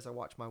career, as I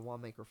watched my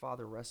wand maker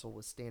father wrestle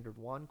with standard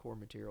wand core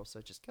materials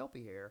such as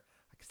kelpie hair,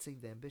 I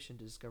conceived the ambition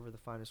to discover the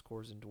finest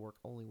cores and to work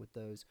only with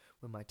those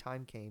when my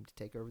time came to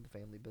take over the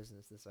family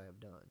business. This I have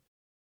done.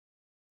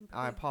 Okay.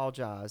 I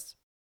apologize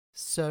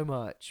so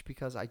much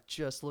because I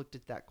just looked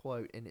at that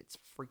quote and it's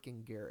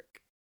freaking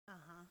Garrick.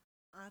 Uh-huh.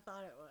 I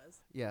thought it was.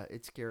 Yeah,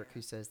 it's Garrick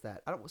who says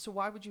that. So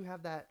why would you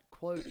have that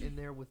quote in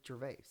there with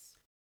Gervais?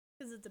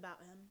 Because it's about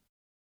him.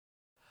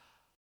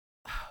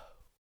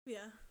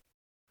 Yeah.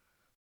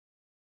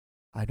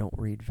 I don't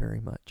read very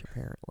much,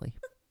 apparently.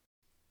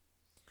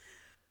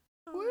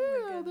 Oh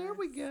my Well, there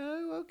we goodness.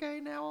 go.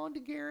 Okay, now on to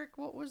Garrick.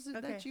 What was it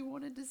Okay. that you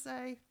wanted to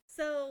say?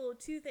 So,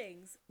 two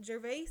things.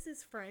 Gervais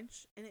is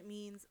French, and it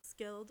means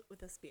skilled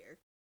with a spear.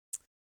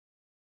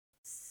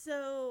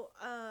 So,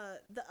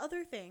 the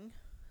other thing,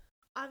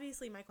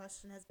 obviously my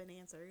question has been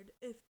answered.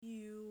 If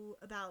you,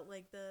 about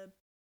like the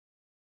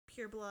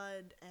pure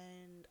blood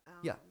and,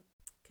 Yeah.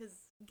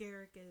 because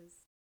Garrick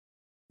is,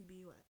 he'd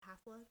be what,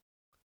 half blood?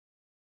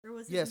 Or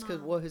was his Yes,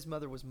 because mom his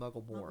mother was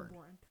Muggle-born,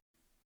 Muggle-born?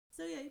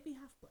 So, yeah, he'd be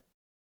half blood.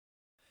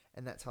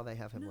 and that's how they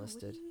have him No,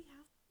 listed. wouldn't he be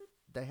half blood?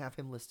 They have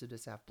him listed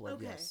as half-blood,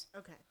 Okay, yes.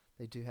 okay.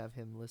 They do have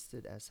him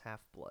listed as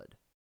half-blood.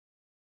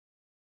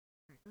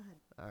 All right, go ahead.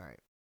 All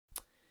right.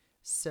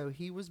 So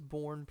he was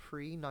born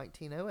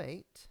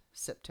pre-1908.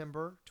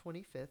 September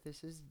 25th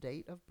is his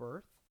date of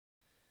birth.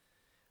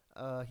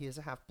 He is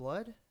a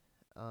half-blood.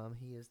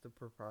 He is the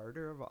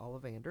proprietor of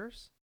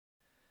Ollivanders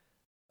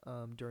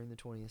during the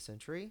 20th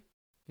century.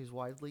 He's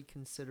widely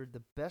considered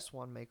the best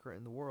wand maker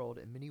in the world,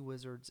 and many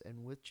wizards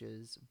and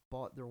witches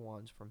bought their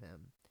wands from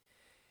him.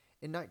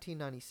 In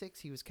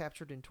 1996, he was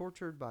captured and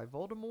tortured by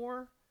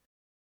Voldemort.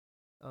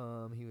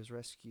 He was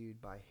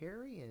rescued by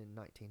Harry in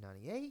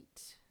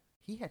 1998.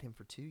 He had him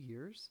for 2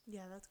 years.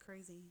 Yeah, that's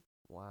crazy.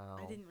 Wow.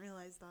 I didn't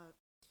realize that.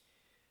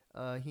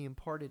 He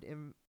imparted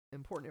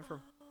important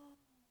information. Oh,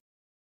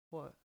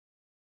 What?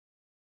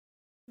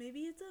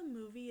 maybe it's a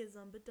movie,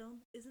 but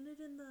isn't it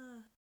in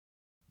the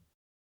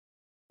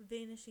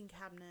Vanishing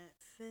Cabinet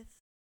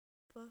fifth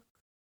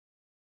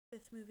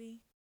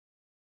movie?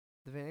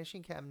 The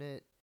Vanishing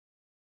Cabinet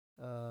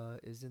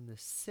is in the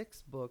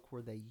 6th book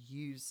where they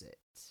use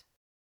it.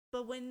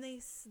 But when they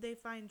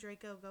find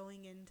Draco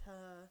going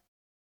into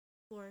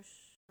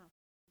Flourish,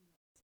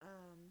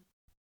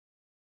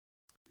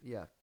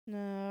 Yeah.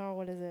 no,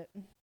 what is it?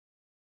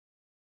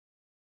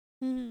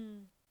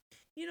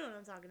 You know what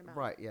I'm talking about,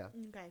 Right, yeah.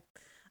 Okay.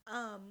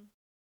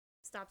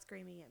 Stop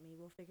screaming at me.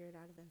 We'll figure it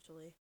out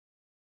eventually.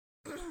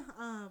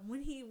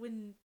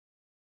 When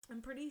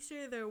I'm pretty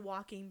sure they're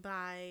walking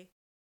by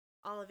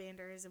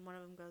Ollivanders, and one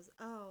of them goes,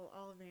 "Oh,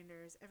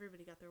 Ollivanders!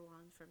 Everybody got their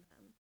wands from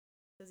him,"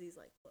 because he's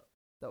like, "Look."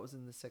 That was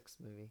in the 6th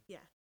movie.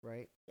 Yeah.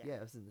 Right? Yeah.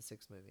 It was in the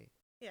 6th movie.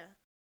 Yeah.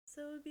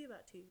 So it would be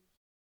about 2 years.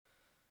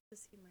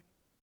 Just see my.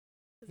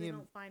 Because they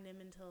don't find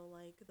him until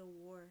like the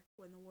war,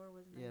 when the war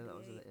was in 98. Yeah, that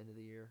was at the end of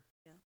the year.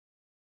 Yeah.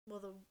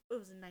 Well, it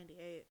was in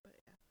 98, but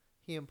yeah.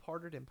 He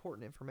imparted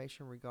important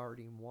information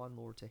regarding Wand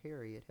Lore to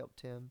Harry. It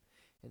helped him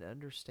in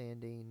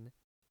understanding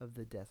of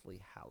the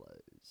Deathly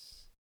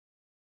Hallows.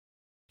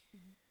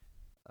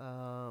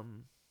 Mm-hmm.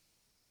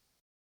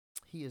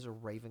 He is a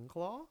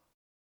Ravenclaw.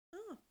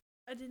 Oh,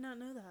 I did not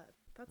know that.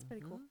 That's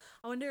pretty cool.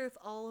 I wonder if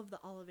all of the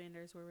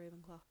Ollivanders were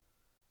Ravenclaw.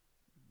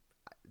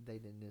 They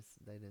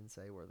didn't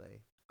say were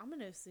they. I'm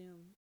gonna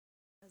assume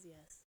as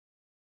yes.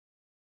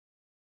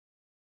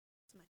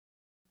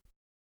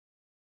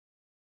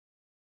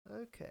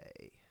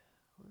 Okay,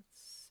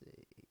 let's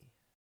see.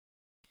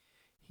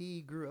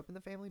 He grew up in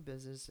the family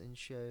business and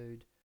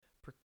showed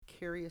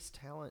precarious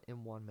talent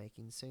in wand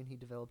making. Soon he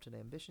developed an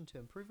ambition to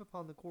improve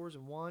upon the cores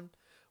and wand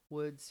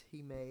woods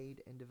he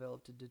made and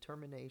developed a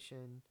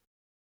determination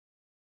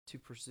to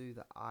pursue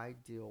the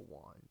ideal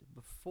wand.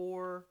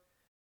 Before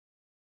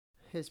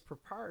his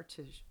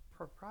proprietorship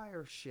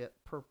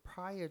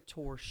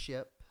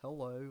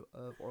of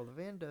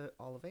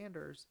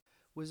Ollivanders,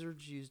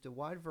 wizards used a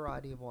wide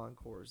variety of wand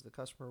cores. The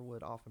customer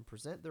would often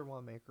present their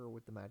wand maker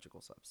with the magical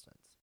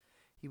substance.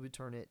 He would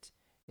turn it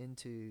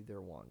into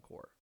their wand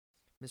core.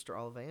 Mr.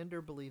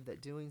 Ollivander believed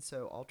that doing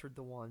so altered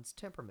the wand's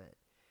temperament,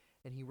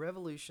 and he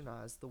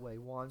revolutionized the way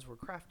wands were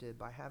crafted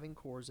by having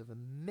cores of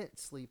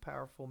immensely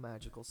powerful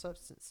magical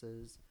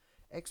substances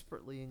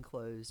expertly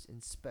enclosed in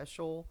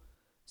specially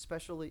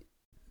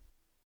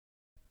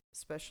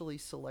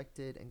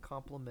selected and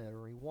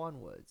complementary wand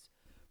woods,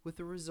 with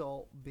the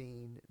result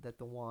being that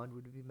the wand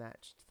would be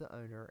matched to the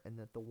owner and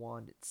that the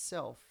wand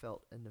itself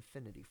felt an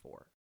affinity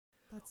for.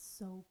 That's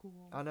so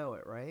cool. I know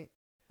it, right?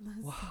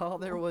 That's While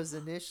there was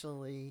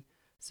initially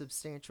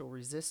substantial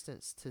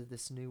resistance to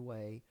this new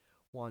way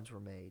wands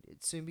were made,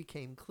 it soon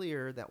became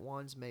clear that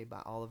wands made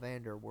by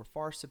Ollivander were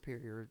far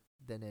superior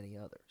than any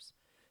others.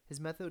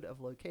 His method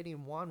of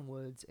locating wand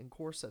woods and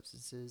core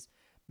substances,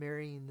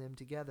 marrying them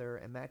together,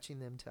 and matching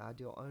them to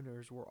ideal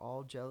owners were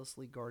all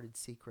jealously guarded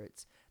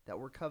secrets that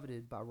were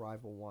coveted by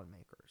rival wand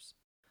makers.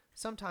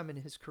 Sometime in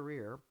his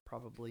career,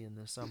 probably in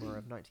the summer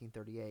of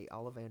 1938,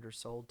 Ollivander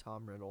sold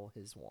Tom Riddle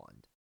his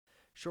wand.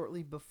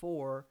 Shortly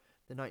before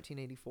the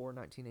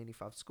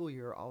 1984-1985 school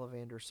year,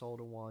 Ollivander sold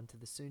a wand to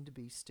the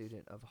soon-to-be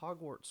student of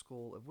Hogwarts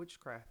School of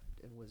Witchcraft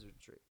and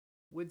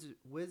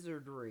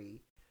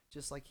Wizardry,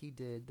 just like he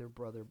did their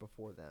brother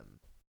before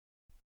them.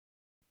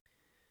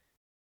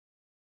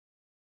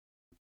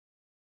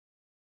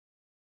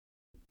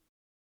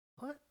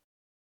 What?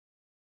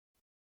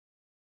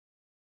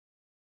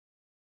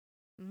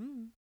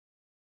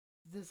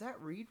 Does that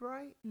read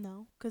right?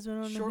 No, because we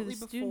don't know Shortly who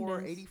the student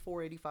before is.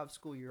 84-85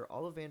 school year,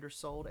 Ollivander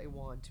sold a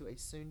wand to a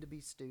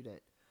soon-to-be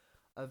student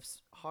of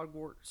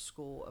Hogwarts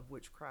School of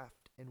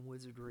Witchcraft and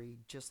Wizardry,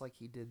 just like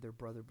he did their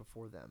brother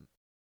before them.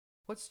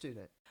 What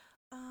student?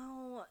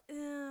 Oh,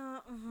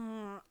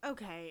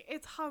 okay.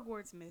 It's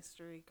Hogwarts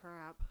mystery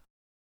crap.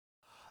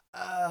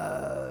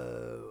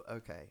 Oh,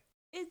 okay.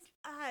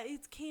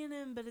 It's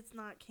canon, but it's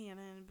not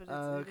canon, but it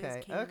is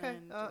Okay, canon. okay,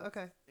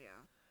 okay. Yeah.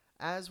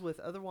 As with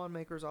other wand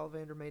makers,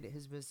 Ollivander made it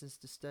his business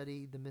to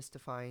study the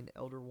mystifying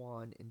Elder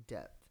Wand in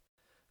depth,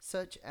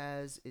 such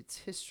as its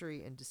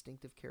history and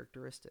distinctive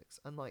characteristics.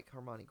 Unlike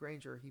Hermione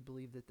Granger, he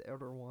believed that the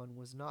Elder Wand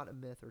was not a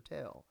myth or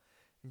tale,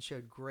 and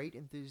showed great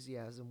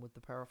enthusiasm with the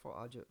powerful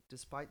object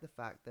despite the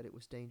fact that it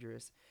was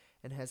dangerous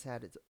and has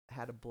had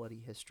a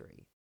bloody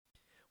history.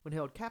 When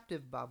held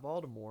captive by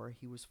Voldemort,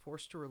 he was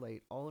forced to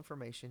relate all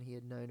information he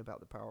had known about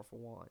the powerful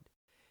wand.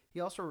 He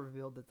also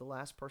revealed that the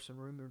last person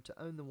rumored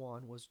to own the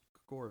wand was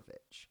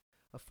Grigorovich,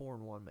 a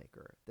foreign wand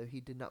maker, though he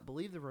did not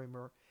believe the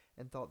rumor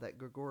and thought that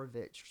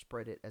Grigorovich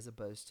spread it as a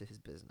boast to his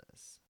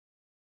business.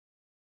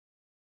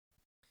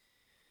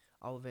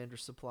 Ollivander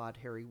supplied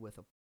Harry with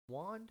a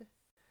wand,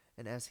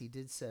 and as he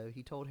did so,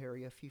 he told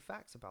Harry a few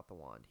facts about the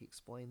wand. He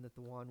explained that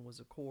the wand was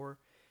a core,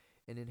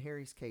 and in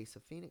Harry's case, a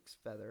phoenix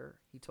feather.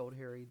 He told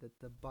Harry that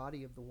the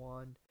body of the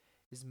wand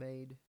is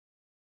made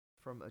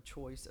from a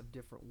choice of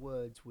different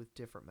woods with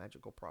different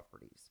magical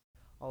properties.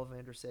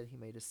 Ollivander said he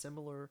made a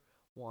similar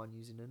wand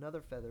using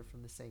another feather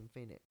from the same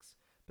phoenix,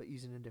 but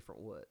using a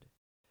different wood.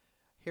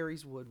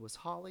 Harry's wood was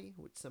holly,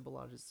 which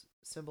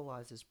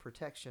symbolizes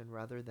protection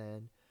rather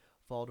than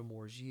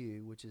Voldemort's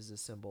yew, which is a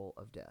symbol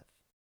of death.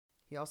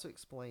 He also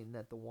explained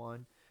that the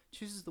wand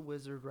chooses the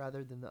wizard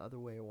rather than the other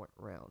way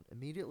around.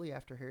 Immediately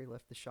after Harry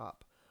left the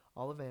shop,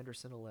 Ollivander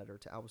sent a letter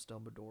to Albus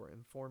Dumbledore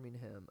informing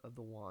him of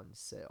the wand's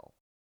sale.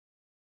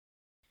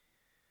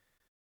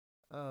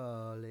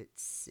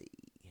 Let's see.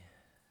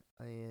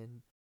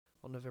 And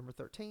on November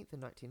 13th,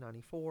 in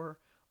 1994,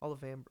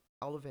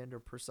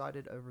 Ollivander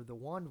presided over the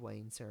wand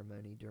weighing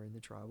ceremony during the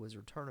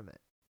Triwizard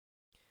Tournament.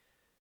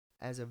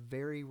 As a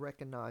very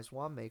recognized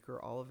wand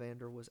maker,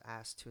 Ollivander was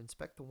asked to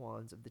inspect the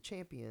wands of the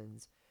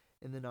champions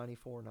in the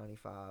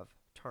 94-95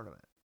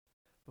 tournament.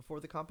 Before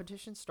the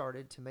competition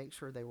started, to make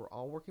sure they were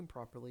all working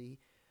properly,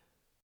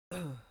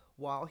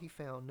 while he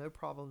found no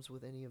problems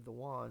with any of the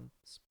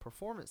wand's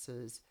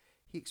performances,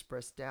 he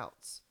expressed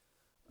doubts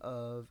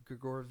of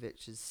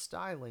Grigorovich's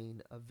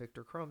styling of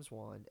Victor Crumb's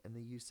wand and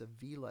the use of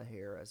Vila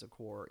hair as a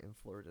core in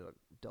Fleur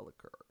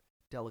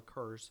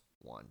Delacour's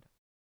wand.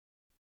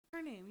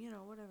 Her name,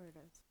 whatever it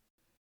is.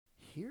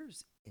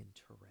 Here's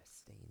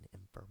interesting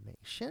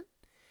information.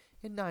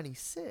 In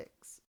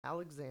 96,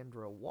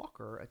 Alexandra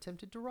Walker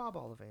attempted to rob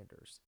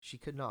Ollivanders. She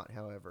could not,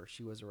 however.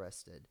 She was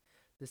arrested.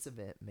 This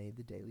event made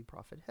the Daily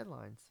Prophet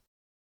headlines.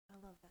 I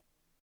love that.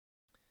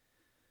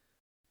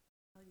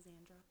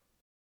 Alexandra.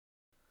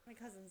 My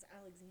cousin's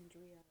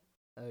Alexandria.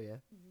 Oh,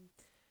 yeah? Mm-hmm.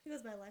 She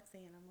goes by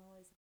Lexi, and I'm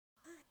always like,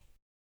 why?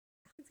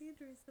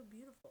 Alexandria is so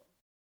beautiful.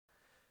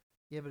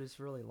 Yeah, but it's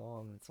really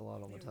long. It's a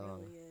lot on the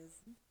tongue. It really is.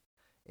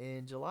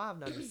 In July of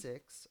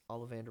 96,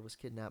 Ollivander was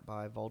kidnapped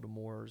by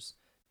Voldemort's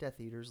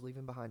Death Eaters,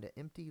 leaving behind an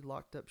empty,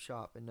 locked-up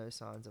shop and no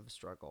signs of a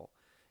struggle.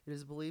 It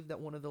is believed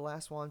that one of the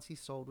last wands he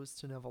sold was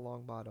to Neville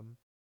Longbottom,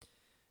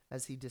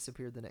 as he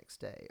disappeared the next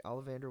day.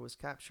 Ollivander was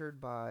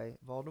captured by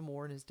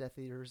Voldemort and his Death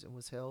Eaters and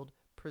was held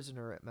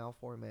prisoner at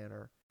Malfoy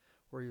Manor,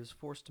 where he was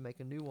forced to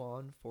make a new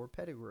wand for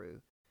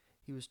Pettigrew.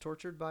 He was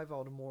tortured by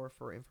Voldemort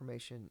for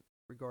information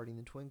regarding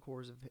the twin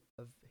cores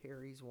of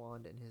Harry's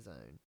wand and his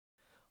own.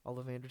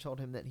 Ollivander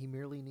told him that he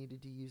merely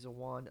needed to use a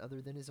wand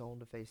other than his own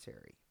to face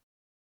Harry,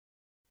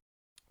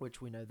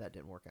 which we know that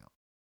didn't work out.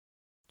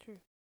 True.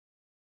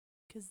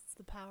 Because it's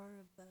the power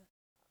of the...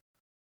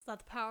 It's not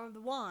the power of the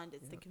wand,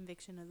 it's the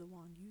conviction of the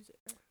wand user.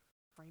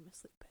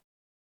 Remus Lupin.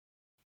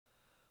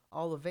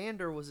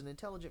 Ollivander was an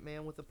intelligent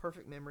man with a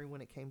perfect memory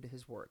when it came to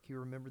his work. He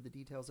remembered the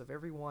details of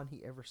every wand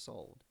he ever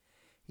sold.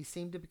 He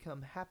seemed to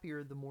become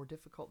happier the more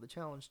difficult the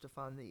challenge to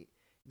find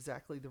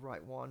exactly the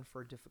right wand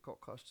for a difficult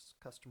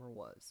customer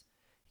was.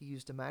 He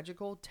used a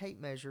magical tape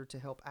measure to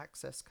help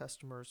access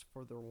customers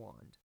for their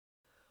wand.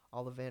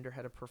 Ollivander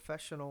had a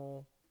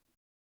professional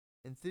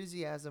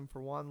enthusiasm for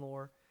wand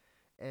lore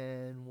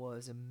and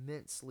was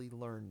immensely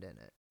learned in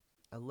it.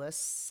 A less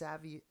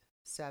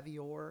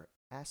savvier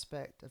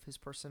aspect of his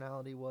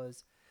personality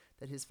was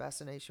that his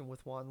fascination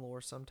with wand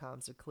lore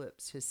sometimes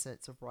eclipsed his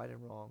sense of right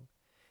and wrong.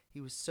 He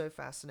was so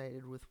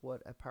fascinated with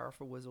what a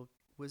powerful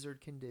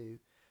wizard can do,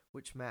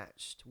 which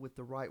matched with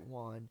the right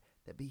wand,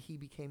 that he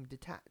became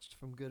detached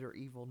from good or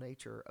evil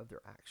nature of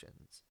their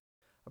actions.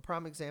 A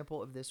prime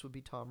example of this would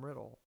be Tom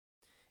Riddle.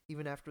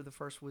 Even after the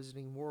first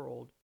Wizarding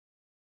World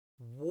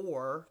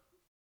War,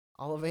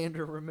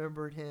 Ollivander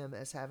remembered him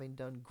as having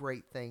done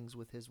great things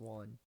with his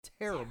wand.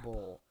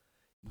 Terrible,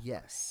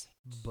 yes,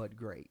 but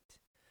great.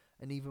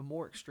 An even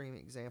more extreme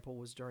example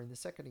was during the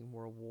Second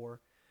World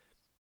War.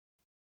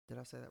 Did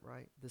I say that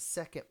right? The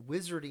Second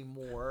Wizarding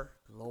War,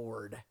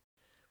 Lord.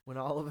 When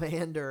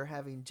Ollivander,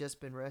 having just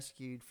been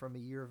rescued from a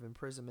year of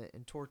imprisonment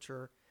and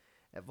torture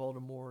at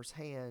Voldemort's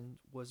hand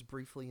was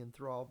briefly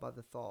enthralled by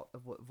the thought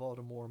of what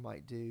Voldemort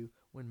might do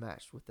when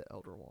matched with the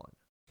Elder Wand.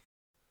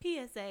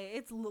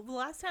 PSA, the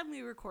last time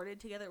we recorded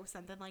together was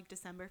something like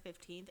December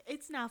 15th.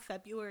 It's now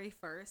February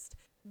 1st.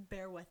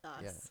 Bear with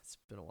us. Yeah, it's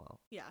been a while.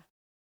 Yeah.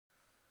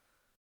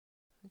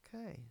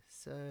 Okay,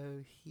 so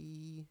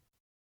he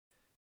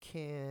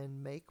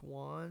can make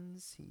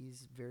wands.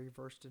 He's very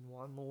versed in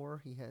wand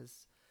lore. He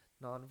has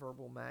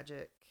nonverbal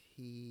magic.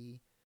 He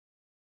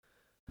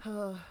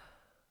has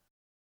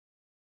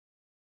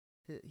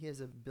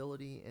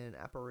ability in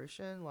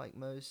apparition. Like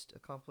most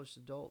accomplished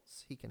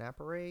adults, he can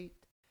apparate.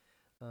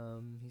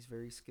 He's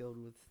very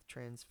skilled with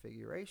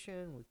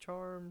transfiguration, with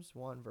charms,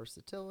 wand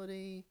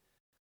versatility.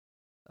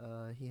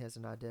 He has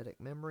an eidetic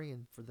memory,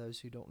 and for those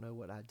who don't know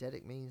what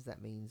eidetic means, that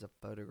means a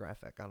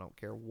photographic. I don't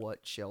care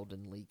what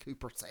Sheldon Lee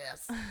Cooper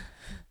says.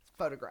 It's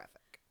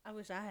photographic. I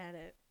wish I had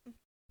it.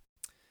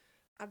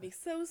 I'd be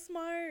so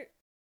smart.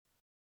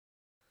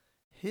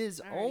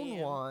 His I already own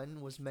am.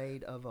 wand was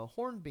made of a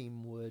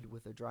hornbeam wood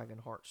with a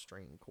dragon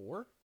heartstring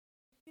core.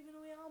 Giving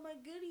away all my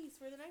goodies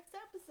for the next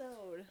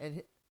episode.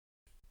 And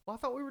well, I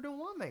thought we were doing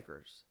wand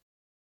makers.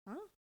 Huh?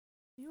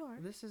 You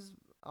are. This is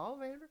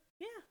Ollivander.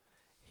 Yeah.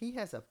 He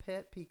has a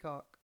pet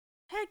peacock.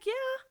 Heck yeah.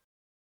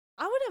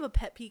 I would have a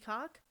pet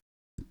peacock.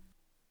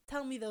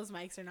 Tell me those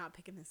mics are not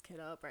picking this kid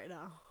up right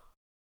now.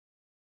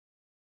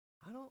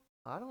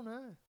 I don't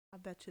know. I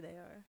bet you they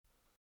are.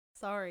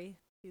 Sorry.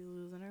 She's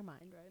losing her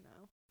mind right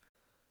now.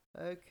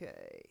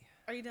 Okay.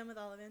 Are you done with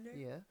Ollivander?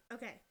 Yeah.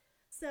 Okay.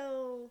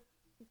 So,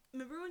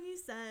 remember when you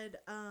said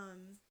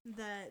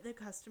that the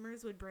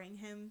customers would bring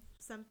him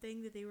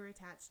something that they were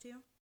attached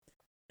to?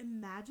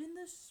 Imagine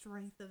the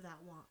strength of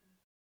that wand.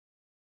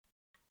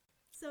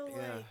 So,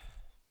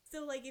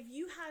 like, if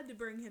you had to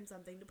bring him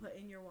something to put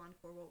in your wand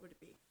core, what would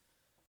it be?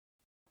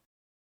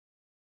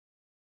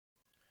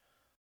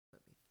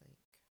 Let me think.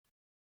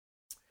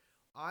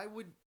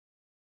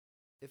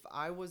 If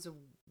I was a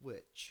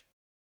witch,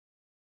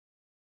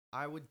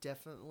 I would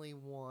definitely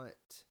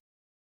want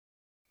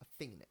a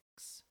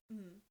phoenix.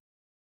 Mm-hmm.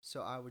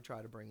 So I would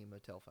try to bring him a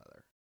tail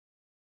feather.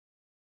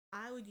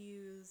 I would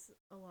use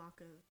a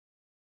lock of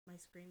my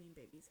screaming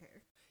baby's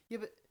hair. Yeah,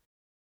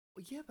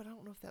 but I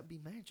don't know if that'd be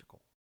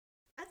magical.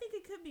 I think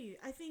it could be.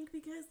 I think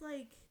because,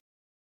 like,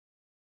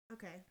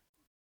 okay.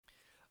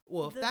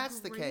 Well, if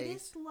that's the case, the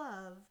greatest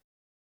love,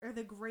 or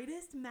the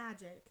greatest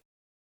magic,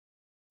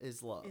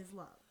 is love. Is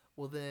love.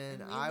 Well,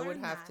 then And we I would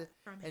learned have to, that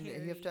from and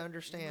Harry you have to and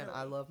understand,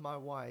 I Lily. love my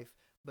wife,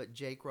 but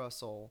Jake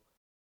Russell,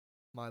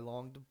 my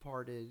long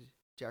departed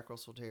Jack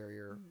Russell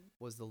Terrier, Mhm.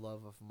 was the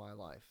love of my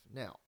life.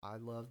 Now, I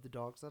love the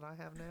dogs that I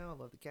have now. I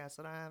love the cats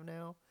that I have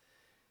now.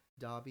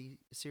 Dobby,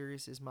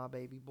 Sirius is my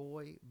baby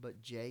boy,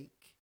 but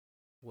Jake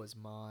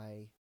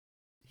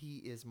he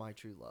is my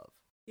true love.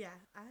 Yeah,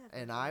 I have.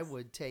 And I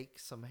would take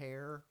some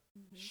hair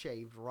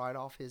shaved right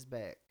off his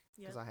back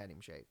because I had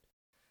him shaved.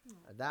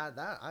 That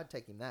I'd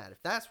take him that.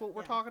 If that's what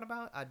we're talking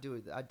about, I'd do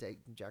it. I'd take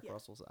Jack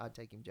Russell's. I'd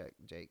take him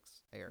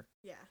Jake's hair.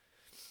 Yeah,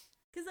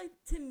 because like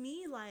to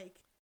me, like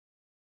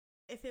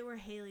if it were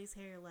Haley's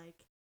hair,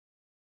 like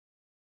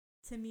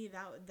to me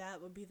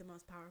that would be the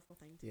most powerful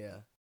thing to me.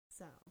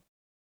 So.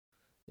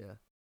 Yeah.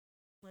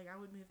 Like I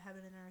would move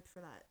heaven and earth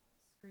for that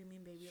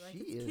screaming baby. Like She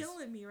it's is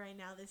killing me right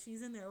now that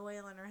she's in there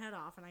wailing her head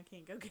off and I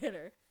can't go get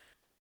her.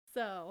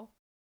 So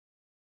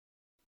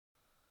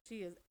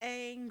she is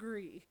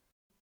angry.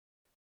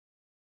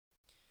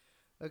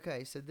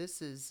 Okay, so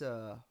this is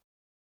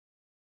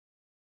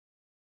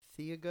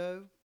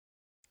Thiago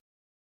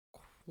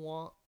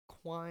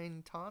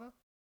Quintana.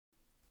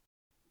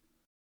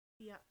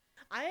 Yeah,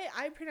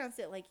 I pronounce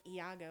it like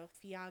Iago,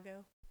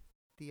 Thiago.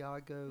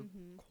 Thiago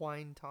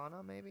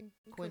Quintana, maybe?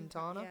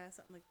 Quintana? Yeah,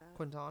 something like that.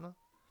 Quintana.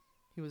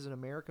 He was an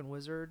American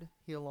wizard.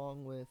 He,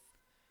 along with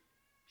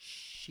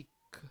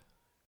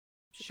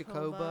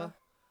Shakoba,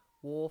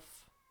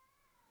 Wolf,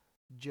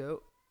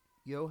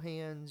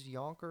 Johannes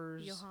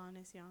Yonkers,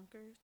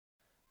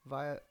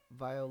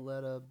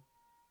 Violetta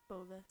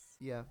Bovis.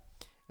 Yeah,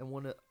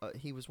 and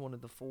he was one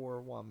of the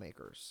 4 wand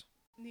makers.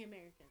 The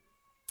American.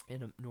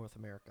 In North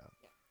America.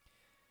 Yeah.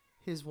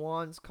 His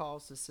wands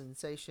caused a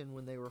sensation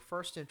when they were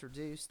first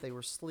introduced. They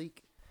were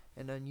sleek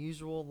and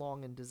unusual,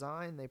 long in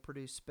design. They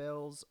produced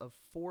spells of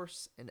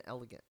force and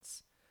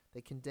elegance.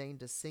 They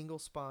contained a single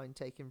spine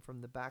taken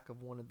from the back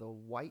of one of the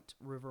White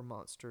River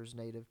monsters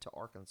native to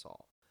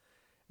Arkansas.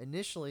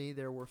 Initially,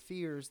 there were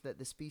fears that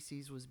the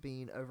species was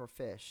being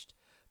overfished,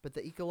 but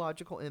the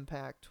ecological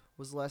impact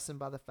was lessened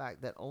by the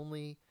fact that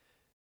only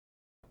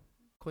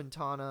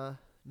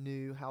Quintana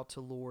knew how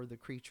to lure the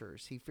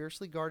creatures. He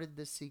fiercely guarded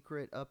this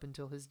secret up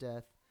until his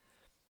death,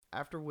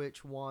 after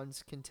which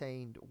wands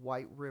contained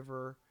White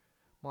River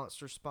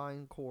monster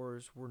spine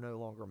cores were no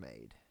longer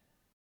made.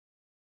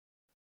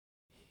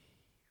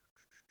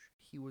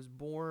 He was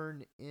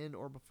born in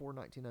or before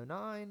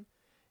 1909,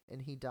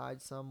 and he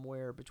died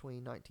somewhere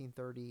between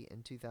 1930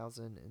 and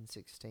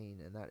 2016,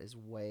 and that is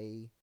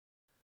way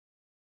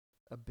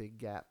a big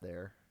gap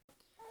there.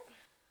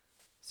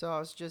 So I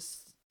was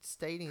just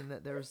stating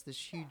that there was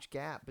this huge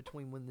gap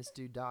between when this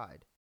dude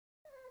died.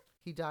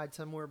 He died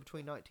somewhere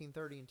between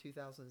 1930 and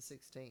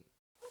 2016.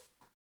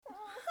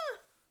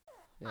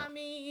 Yeah. I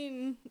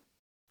mean,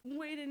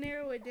 way to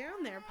narrow it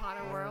down there,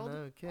 Potter World.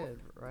 No kid,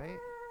 right?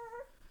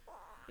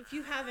 If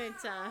you haven't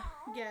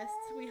guessed,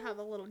 we have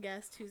a little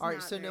guest who's All right,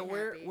 not so very now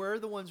happy. where are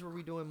the ones where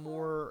we doing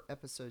more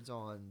episodes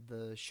on?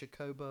 The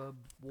Shakoba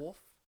Wolf?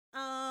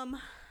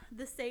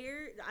 The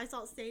Sayer, I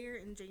saw Sayer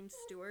and James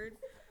Stewart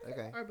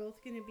Okay. are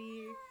both going to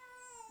be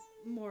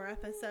more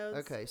episodes.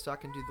 Okay, so I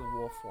can do the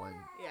wolf one.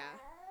 Yeah.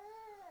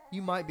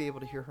 You might be able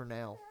to hear her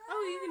now.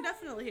 Oh, you can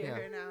definitely hear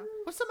her now.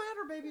 What's the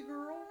matter, baby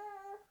girl?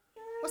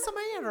 What's the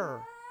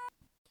matter?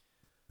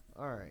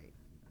 All right.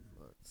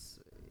 Let's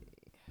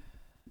see.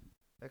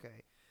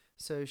 Okay.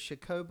 So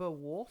Shakoba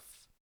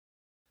Wolf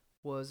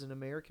was an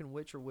American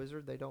witch or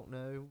wizard. They don't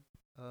know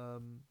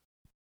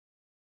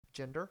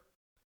gender.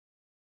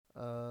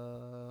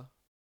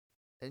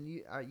 And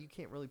you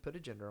can't really put a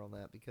gender on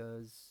that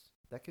because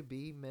that could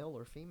be male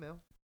or female.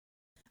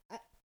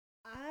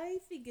 I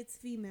think it's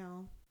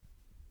female.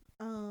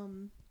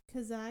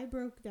 Cause I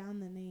broke down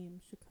the name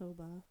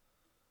Shakoba.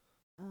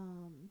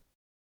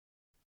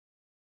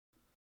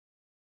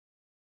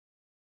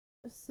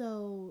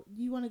 So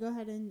do you want to go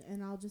ahead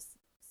and I'll just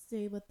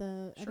say what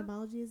the Sure.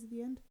 etymology is at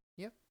the end?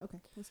 Yep. Okay,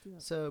 let's do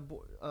that.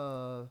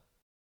 So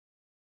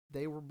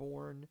they were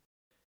born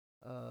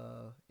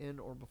in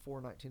or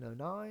before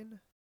 1909.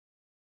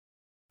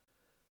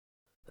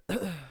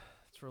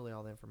 That's really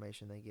all the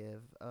information they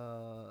give.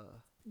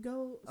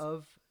 Go.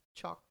 Of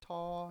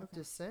Choctaw Okay.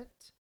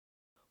 descent,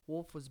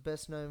 Wolf was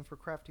best known for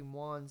crafting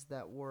wands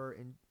that were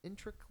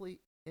intricately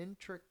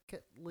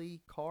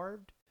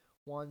carved.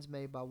 Wands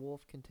made by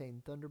Wolf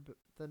contained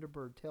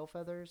thunderbird tail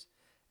feathers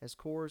as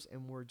cores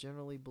and were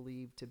generally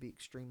believed to be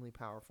extremely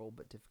powerful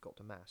but difficult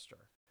to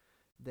master.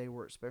 They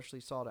were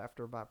especially sought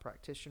after by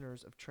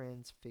practitioners of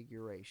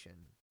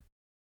transfiguration.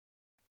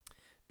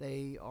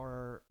 They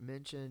are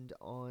mentioned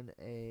on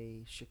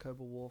a Shakoba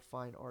Wolf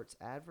Fine Arts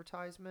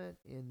advertisement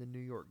in the New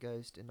York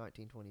Ghost in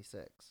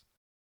 1926.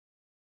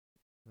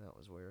 That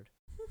was weird.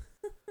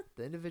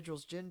 The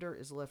individual's gender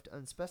is left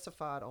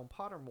unspecified on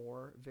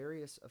Pottermore.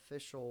 Various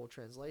official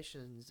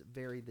translations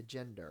vary the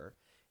gender.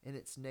 In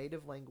its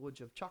native language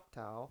of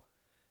Choctaw,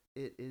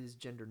 it is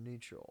gender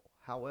neutral.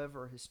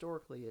 However,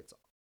 historically, it's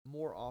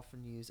more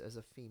often used as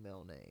a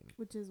female name.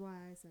 Which is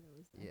why I said it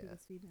was. I think Yeah.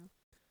 it's female.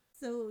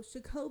 So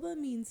Shakoba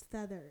means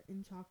feather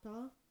in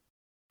Choctaw,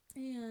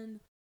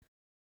 and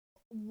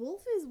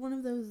wolf is one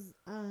of those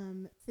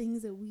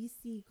things that we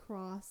see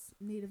cross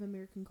Native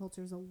American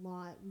cultures a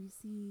lot. We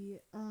see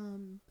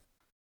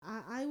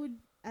I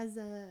would, as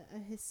a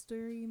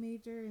history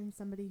major and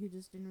somebody who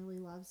just generally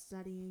loves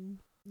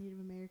studying Native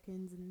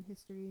Americans and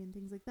history and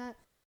things like that,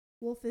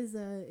 wolf is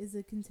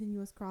a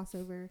continuous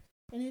crossover,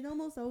 and it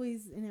almost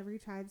always in every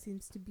tribe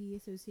seems to be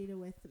associated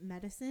with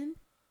medicine.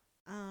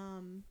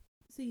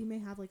 So you may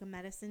have like a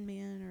medicine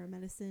man or a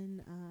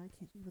medicine I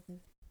can't think of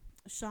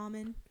a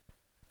shaman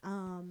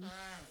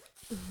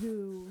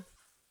who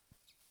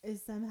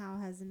is somehow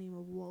has the name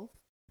of wolf.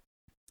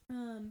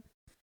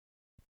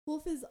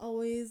 Wolf is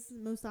always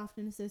most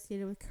often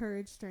associated with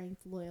courage,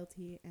 strength,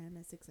 loyalty, and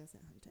a success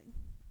at hunting.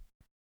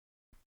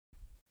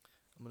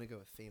 I'm going to go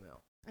with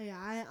female. Yeah,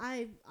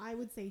 I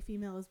would say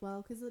female as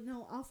well, because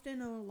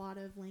often in a lot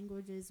of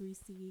languages we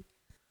see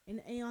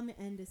an A on the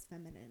end is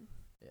feminine.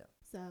 Yeah.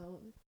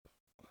 So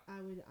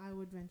I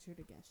would venture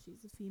to guess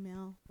she's a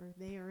female, or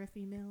they are a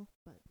female,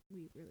 but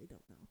we really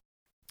don't know.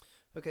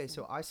 Okay,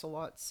 so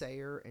Isolot,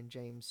 Sayer, and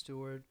James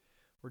Stewart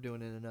we're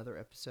doing in another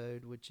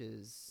episode, which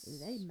is...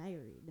 They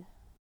married.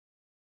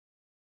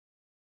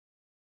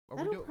 Are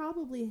That'll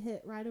probably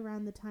hit right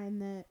around the time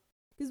that,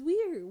 because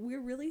we're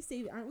really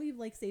saving, aren't we,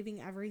 like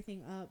saving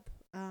everything up?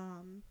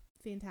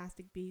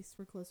 Fantastic Beasts.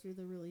 We're closer to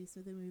the release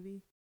of the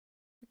movie.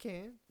 We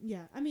can.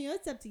 Yeah, I mean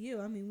it's up to you.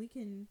 I mean we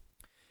can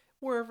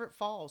wherever it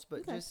falls, but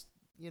Okay. just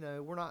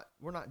we're not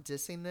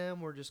dissing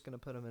them. We're just gonna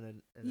put them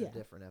in a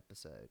different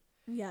episode.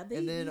 Yeah, they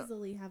And then-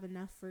 easily have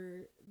enough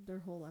for their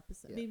whole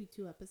episode, Yeah. maybe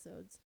 2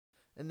 episodes.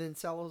 And then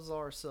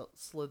Salazar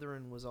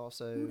Slytherin was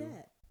also Who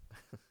dat?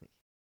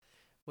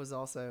 was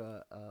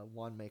also a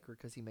wand maker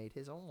because he made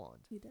his own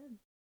wand, He did.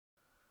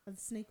 Of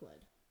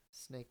Snakewood.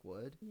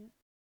 Snakewood. Yeah.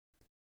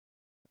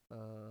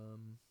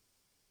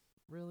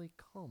 Really,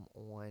 come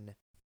on.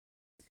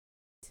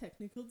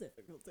 Technical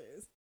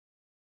difficulties.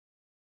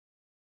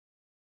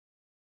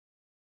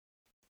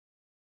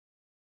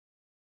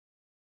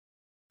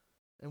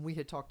 And we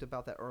had talked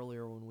about that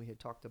earlier when we had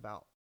talked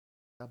about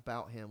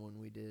him when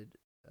we did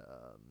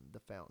the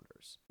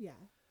Founders. Yeah.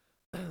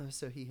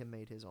 So he had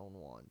made his own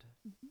wand.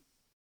 Mm-hmm.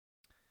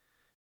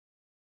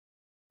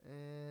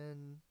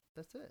 And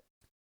that's it.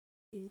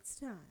 It's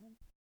time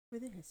for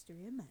the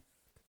history of magic.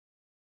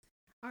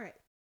 All right.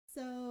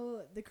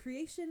 So, the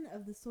creation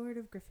of the Sword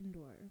of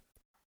Gryffindor.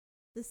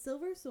 The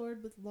silver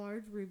sword with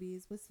large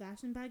rubies was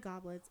fashioned by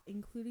goblets,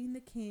 including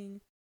the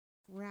king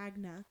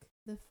Ragnar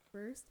the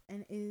First,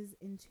 and is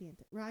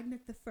enchanted. Ragnar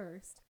the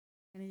First,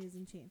 and it is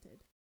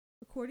enchanted.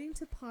 According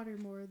to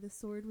Pottermore, the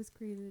sword was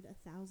created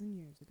 1,000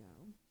 years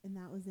ago, and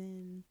that was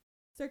in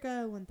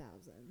circa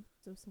 1,000.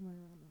 So somewhere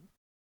around there.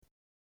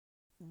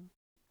 So.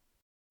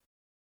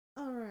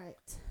 All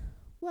right.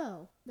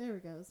 Well, there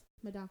it goes.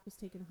 My doc was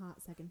taking a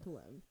hot second to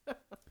load.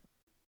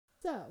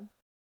 So,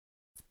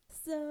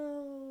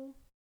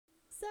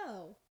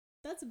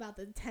 that's about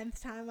the 10th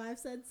time I've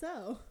said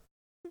so.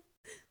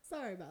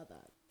 Sorry about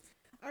that.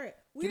 All right.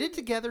 Get it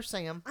together,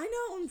 Sam. I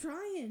know, I'm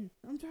trying.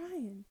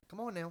 Come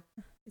on now.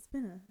 It's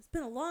been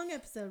a long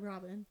episode,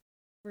 Robin.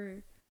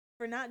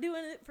 For not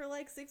doing it for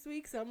like 6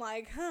 weeks, I'm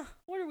like,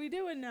 what are we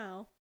doing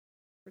now?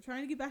 We're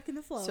trying to get back in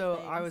the flow. So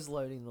of I things. was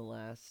loading the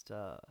last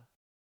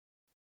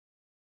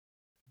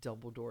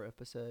Dumbledore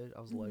episode.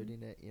 I was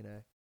loading it,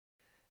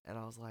 and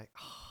I was like,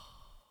 I'm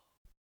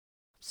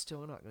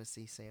still not going to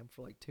see Sam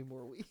for like 2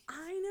 more weeks.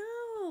 I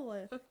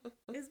know.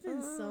 It's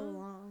been so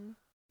long.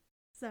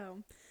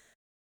 So,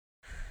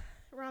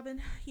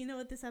 Robin, you know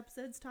what this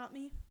episode's taught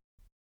me?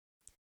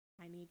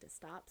 I need to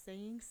stop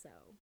saying so.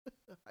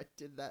 I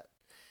did that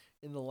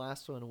in the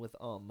last one with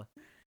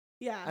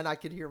Yeah. and I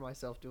could hear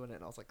myself doing it,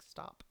 and I was like,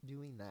 stop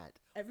doing that.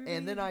 Everybody,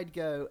 And then I'd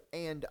go,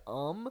 and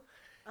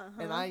uh-huh.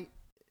 and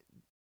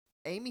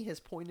Amy has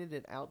pointed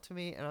it out to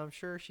me, and I'm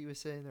sure she was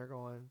sitting there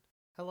going,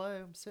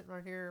 hello, I'm sitting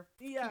right here,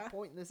 Yeah. keep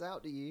pointing this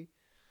out to you.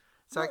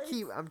 So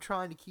Well, I'm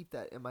trying to keep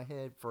that in my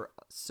head for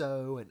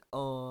so and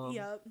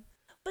Yep.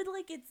 But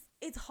like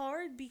it's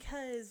hard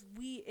because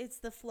it's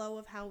the flow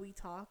of how we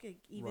talk, like,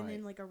 even Right.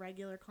 in like a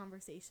regular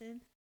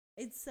conversation.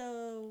 It's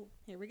so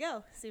here we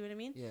go. See what I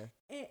mean?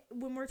 Yeah.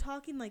 When we're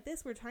talking like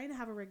this, we're trying to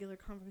have a regular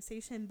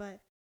conversation, but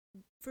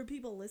for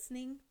people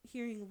listening,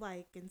 hearing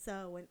like and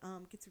so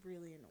and gets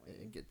really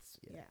annoying.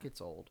 It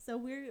gets old. So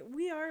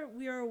we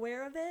are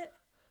aware of it,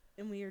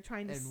 and we are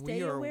trying to And stay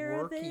we are aware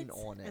of working it,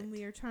 on it. and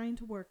we are trying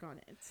to work on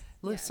it.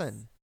 Listen,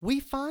 Yes. we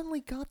finally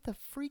got the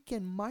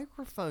freaking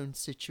microphone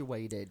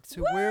situated.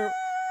 So Woo!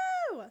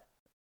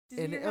 Did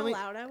you and hear I how mean,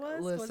 loud I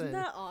was? listen. Wasn't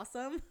that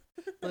awesome?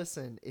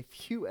 listen,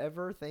 if you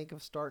ever think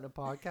of starting a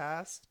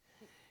podcast,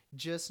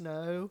 just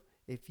know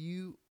if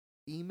you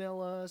email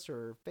us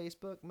or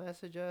Facebook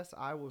message us,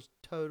 I will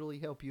totally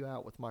help you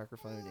out with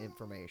microphone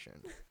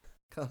information.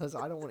 Because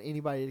I don't want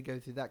anybody to go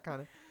through that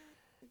kind of...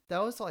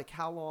 That was like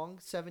how long?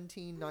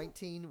 17,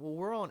 19? Well,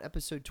 we're on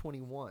episode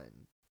 21.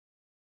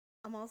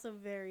 I'm also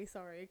very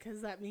sorry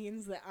because that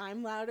means that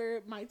I'm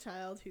louder. My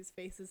child, whose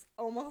face is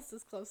almost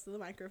as close to the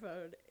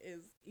microphone,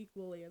 is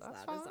equally as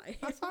That's loud as fine. I am.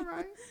 That's all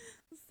right.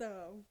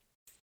 So,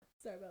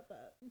 sorry about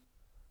that.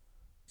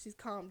 She's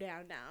calmed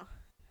down now,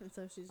 and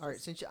so she's All right,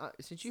 just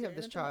since you have staring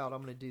this at the child, mic.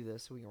 I'm going to do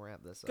this so we can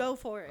wrap this up. Go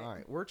for it. All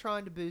right, we're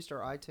trying to boost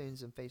our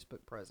iTunes and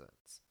Facebook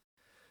presence.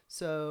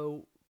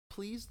 So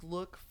please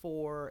look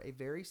for a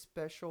very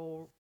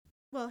special...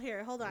 Well,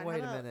 here, hold on. Wait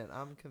How a about- minute,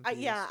 I'm confused.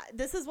 Yeah,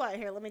 this is why.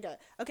 Here, let me do it.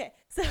 Okay,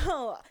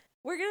 so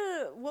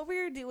what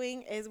we're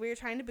doing is we're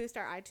trying to boost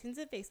our iTunes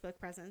and Facebook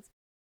presence.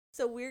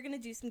 So we're gonna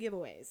do some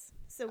giveaways.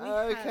 So we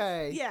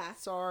Okay. yeah.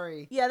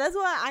 Sorry. Yeah, that's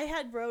why I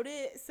had wrote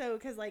it. So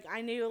because like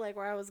I knew like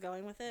where I was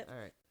going with it.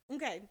 All right.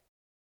 Okay.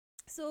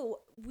 So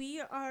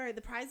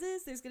the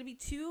prizes. There's gonna be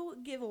 2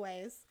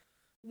 giveaways,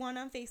 one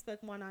on Facebook,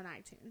 one on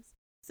iTunes.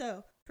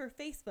 So for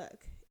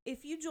Facebook,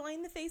 if you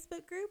join the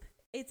Facebook group,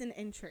 it's an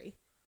entry.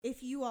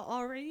 If you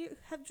already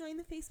have joined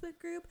the Facebook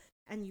group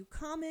and you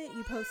comment,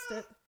 you post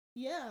it.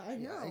 Yeah, I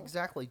know. Yeah,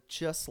 exactly.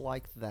 Just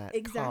like that.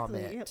 Exactly.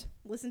 Comment. Yep.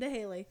 Listen to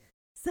Haley.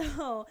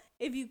 So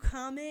if you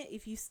comment,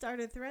 if you start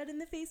a thread in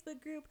the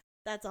Facebook group,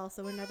 that's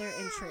also another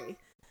entry.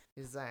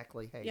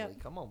 Exactly. Haley, Yep.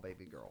 come on,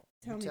 baby girl.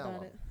 Tell me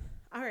about it.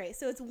 All right.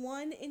 So it's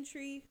 1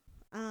 entry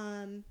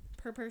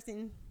per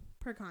person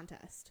per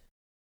contest.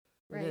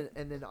 Right.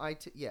 And then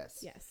iTunes. Yes.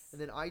 Yes. And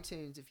then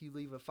iTunes, if you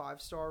leave a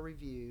 5-star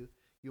review,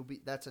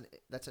 that's an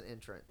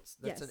entrance.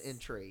 That's an Yes.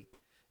 entry.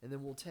 And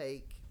then we're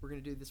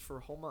going to do this for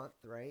a whole month,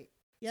 right?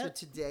 Yep.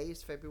 So today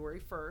is February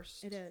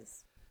 1st. It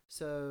is.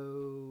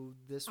 So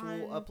this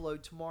will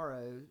upload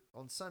tomorrow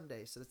on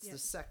Sunday. So that's the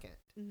 2nd.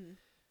 Mm-hmm.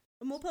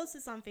 And we'll post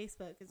this on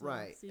Facebook as well.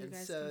 Right. So you And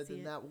guys so can see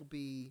then it. that will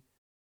be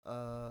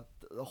the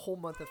whole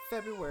month of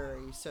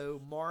February.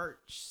 So March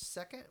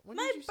 2nd. When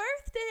My did you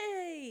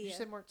birthday! Did you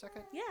say March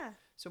 2nd? Yeah.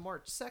 So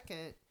March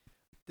 2nd,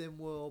 then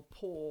we'll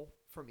pull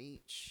from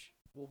each.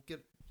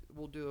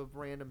 We'll do a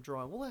random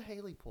drawing. We'll let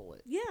Haley pull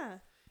it. Yeah.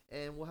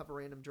 And we'll have a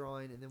random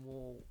drawing, and then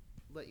we'll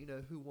let you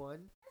know who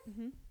won.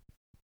 Mm-hmm.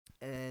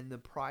 And the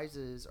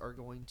prizes are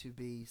going to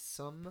be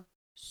some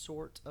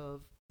sort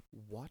of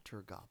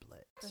water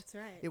goblet. That's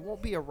right. It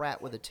won't be a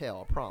rat with a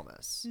tail, I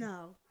promise.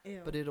 No.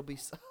 Ew. But it'll be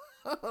some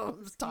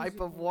type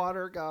of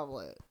water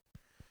goblet.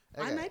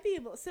 I Okay. might be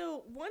able.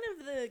 So one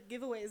of the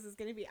giveaways is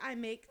going to be I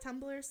make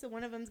tumblers. So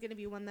one of them is going to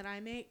be one that I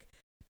make.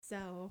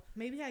 So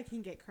maybe I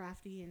can get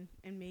crafty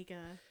and make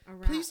a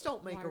rat. Please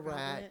don't make a water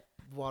rat goblet.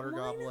 water Why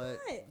goblet.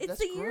 not? It's That's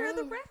the year of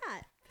the gross.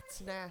 rat. It's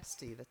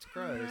nasty. That's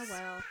gross. Yeah,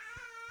 well,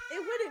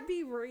 it wouldn't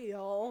be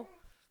real.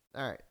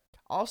 All right.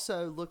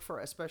 Also, look for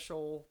a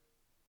special.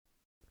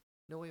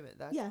 No, wait a minute.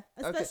 That's Yeah,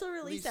 a okay, special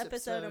release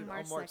episode on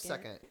March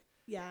 2nd.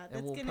 Yeah, that's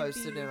and we'll gonna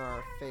post be it in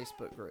our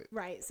Facebook group.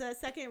 right. So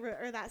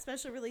that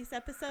special release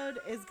episode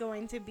is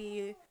going to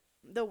be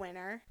the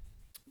winner.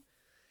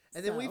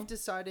 And then So- we've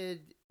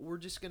decided we're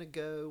just going to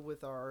go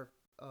with our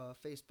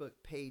Facebook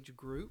page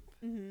group,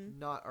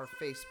 not our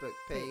Facebook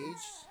page.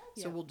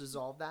 So Yep. we'll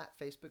dissolve that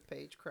Facebook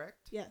page,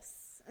 correct?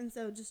 Yes. And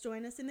so just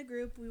join us in the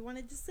group. We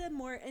wanted just a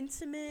more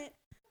intimate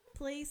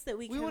place that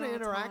we can want to all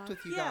interact talk.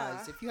 with you Yeah.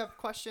 guys. If you have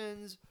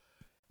questions,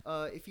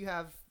 if you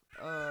have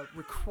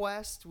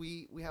requests,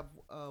 we have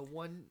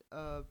one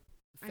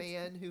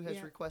fan who has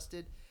yeah.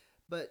 requested,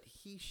 but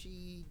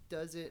she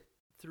does it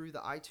through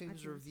the iTunes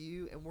iTunes.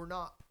 review, and we're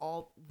not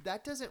all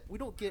that doesn't we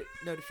don't get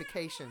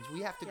notifications.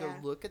 We have to go Yeah.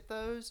 look at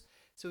those.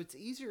 So it's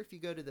easier if you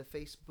go to the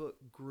Facebook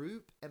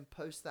group and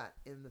post that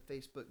in the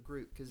Facebook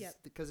group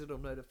because it'll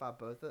notify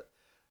both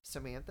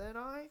Samantha and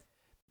I.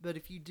 But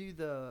if you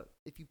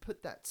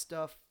put that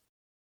stuff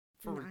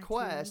for In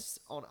requests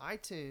on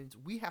iTunes,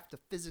 we have to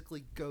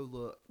physically go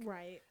look.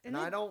 Right. And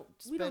I don't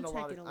we spend don't a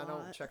lot check of it a I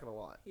don't lot. check it a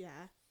lot.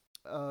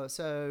 Yeah.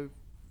 So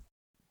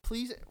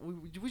please,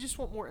 we just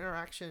want more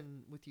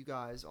interaction with you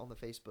guys on the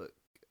Facebook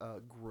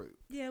group.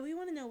 Yeah, we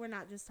want to know we're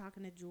not just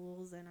talking to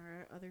Jules and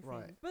our other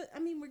Right. fans. But, I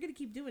mean, we're going to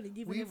keep doing it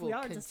even We if will we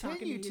are just talking to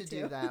continue you to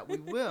two. do that. We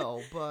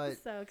will, but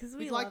So, because we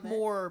we'd love like it.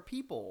 more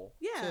people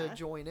Yeah. to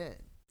join in.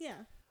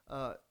 Yeah.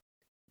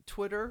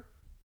 Twitter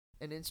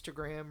and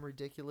Instagram,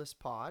 Ridiculous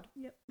Pod.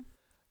 Yep.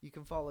 You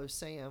can follow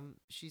Sam.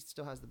 She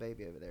still has the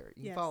baby over there. You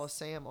can Yes. follow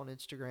Sam on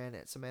Instagram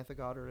at Samantha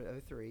Goddard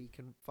 03. You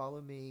can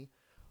follow me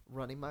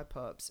running my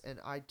pups. And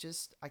I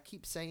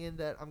keep saying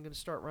that I'm going to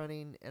start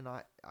running, and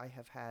I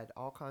have had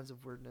all kinds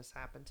of weirdness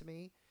happen to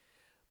me.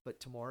 But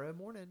tomorrow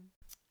morning,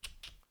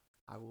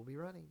 I will be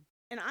running.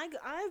 And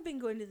I've been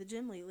going to the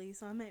gym lately,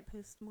 so I might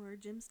post more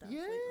gym stuff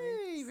lately.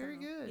 Yay, very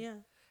So, good. Yeah.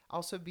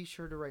 Also, be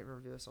sure to rate and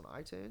review us on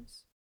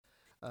iTunes.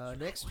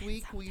 Next win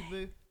week, we something.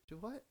 move. Do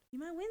what? You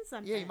might win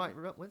something. Yeah, you might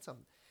win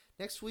something.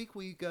 Next week,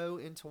 we go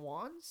into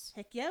Wands.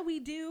 Heck yeah, we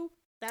do.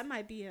 That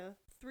might be a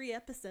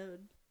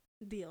 3-episode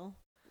deal.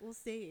 We'll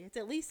see. It's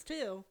at least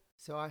 2.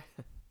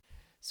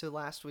 So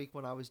last week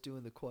when I was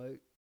doing the quote,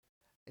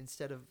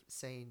 instead of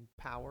saying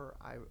power,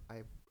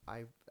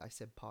 I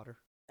said Potter.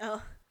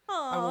 Oh.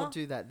 I won't Aw.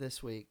 do that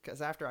this week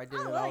because after I did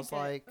I it, I like was it.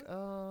 like,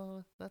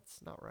 oh,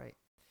 that's not right.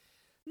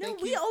 No, Thank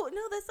no,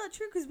 you. that's not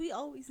true because we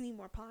always need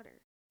more Potter.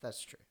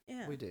 That's true.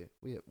 Yeah. We do.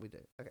 We do.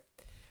 Okay.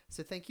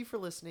 So thank you for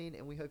listening,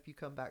 and we hope you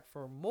come back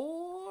for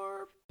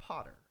more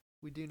Potter.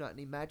 We do not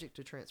need magic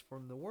to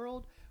transform the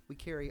world. We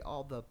carry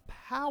all the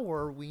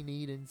power we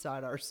need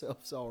inside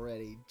ourselves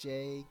already.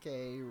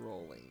 J.K.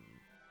 Rowling.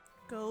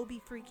 Go be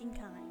freaking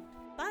kind.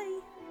 Bye.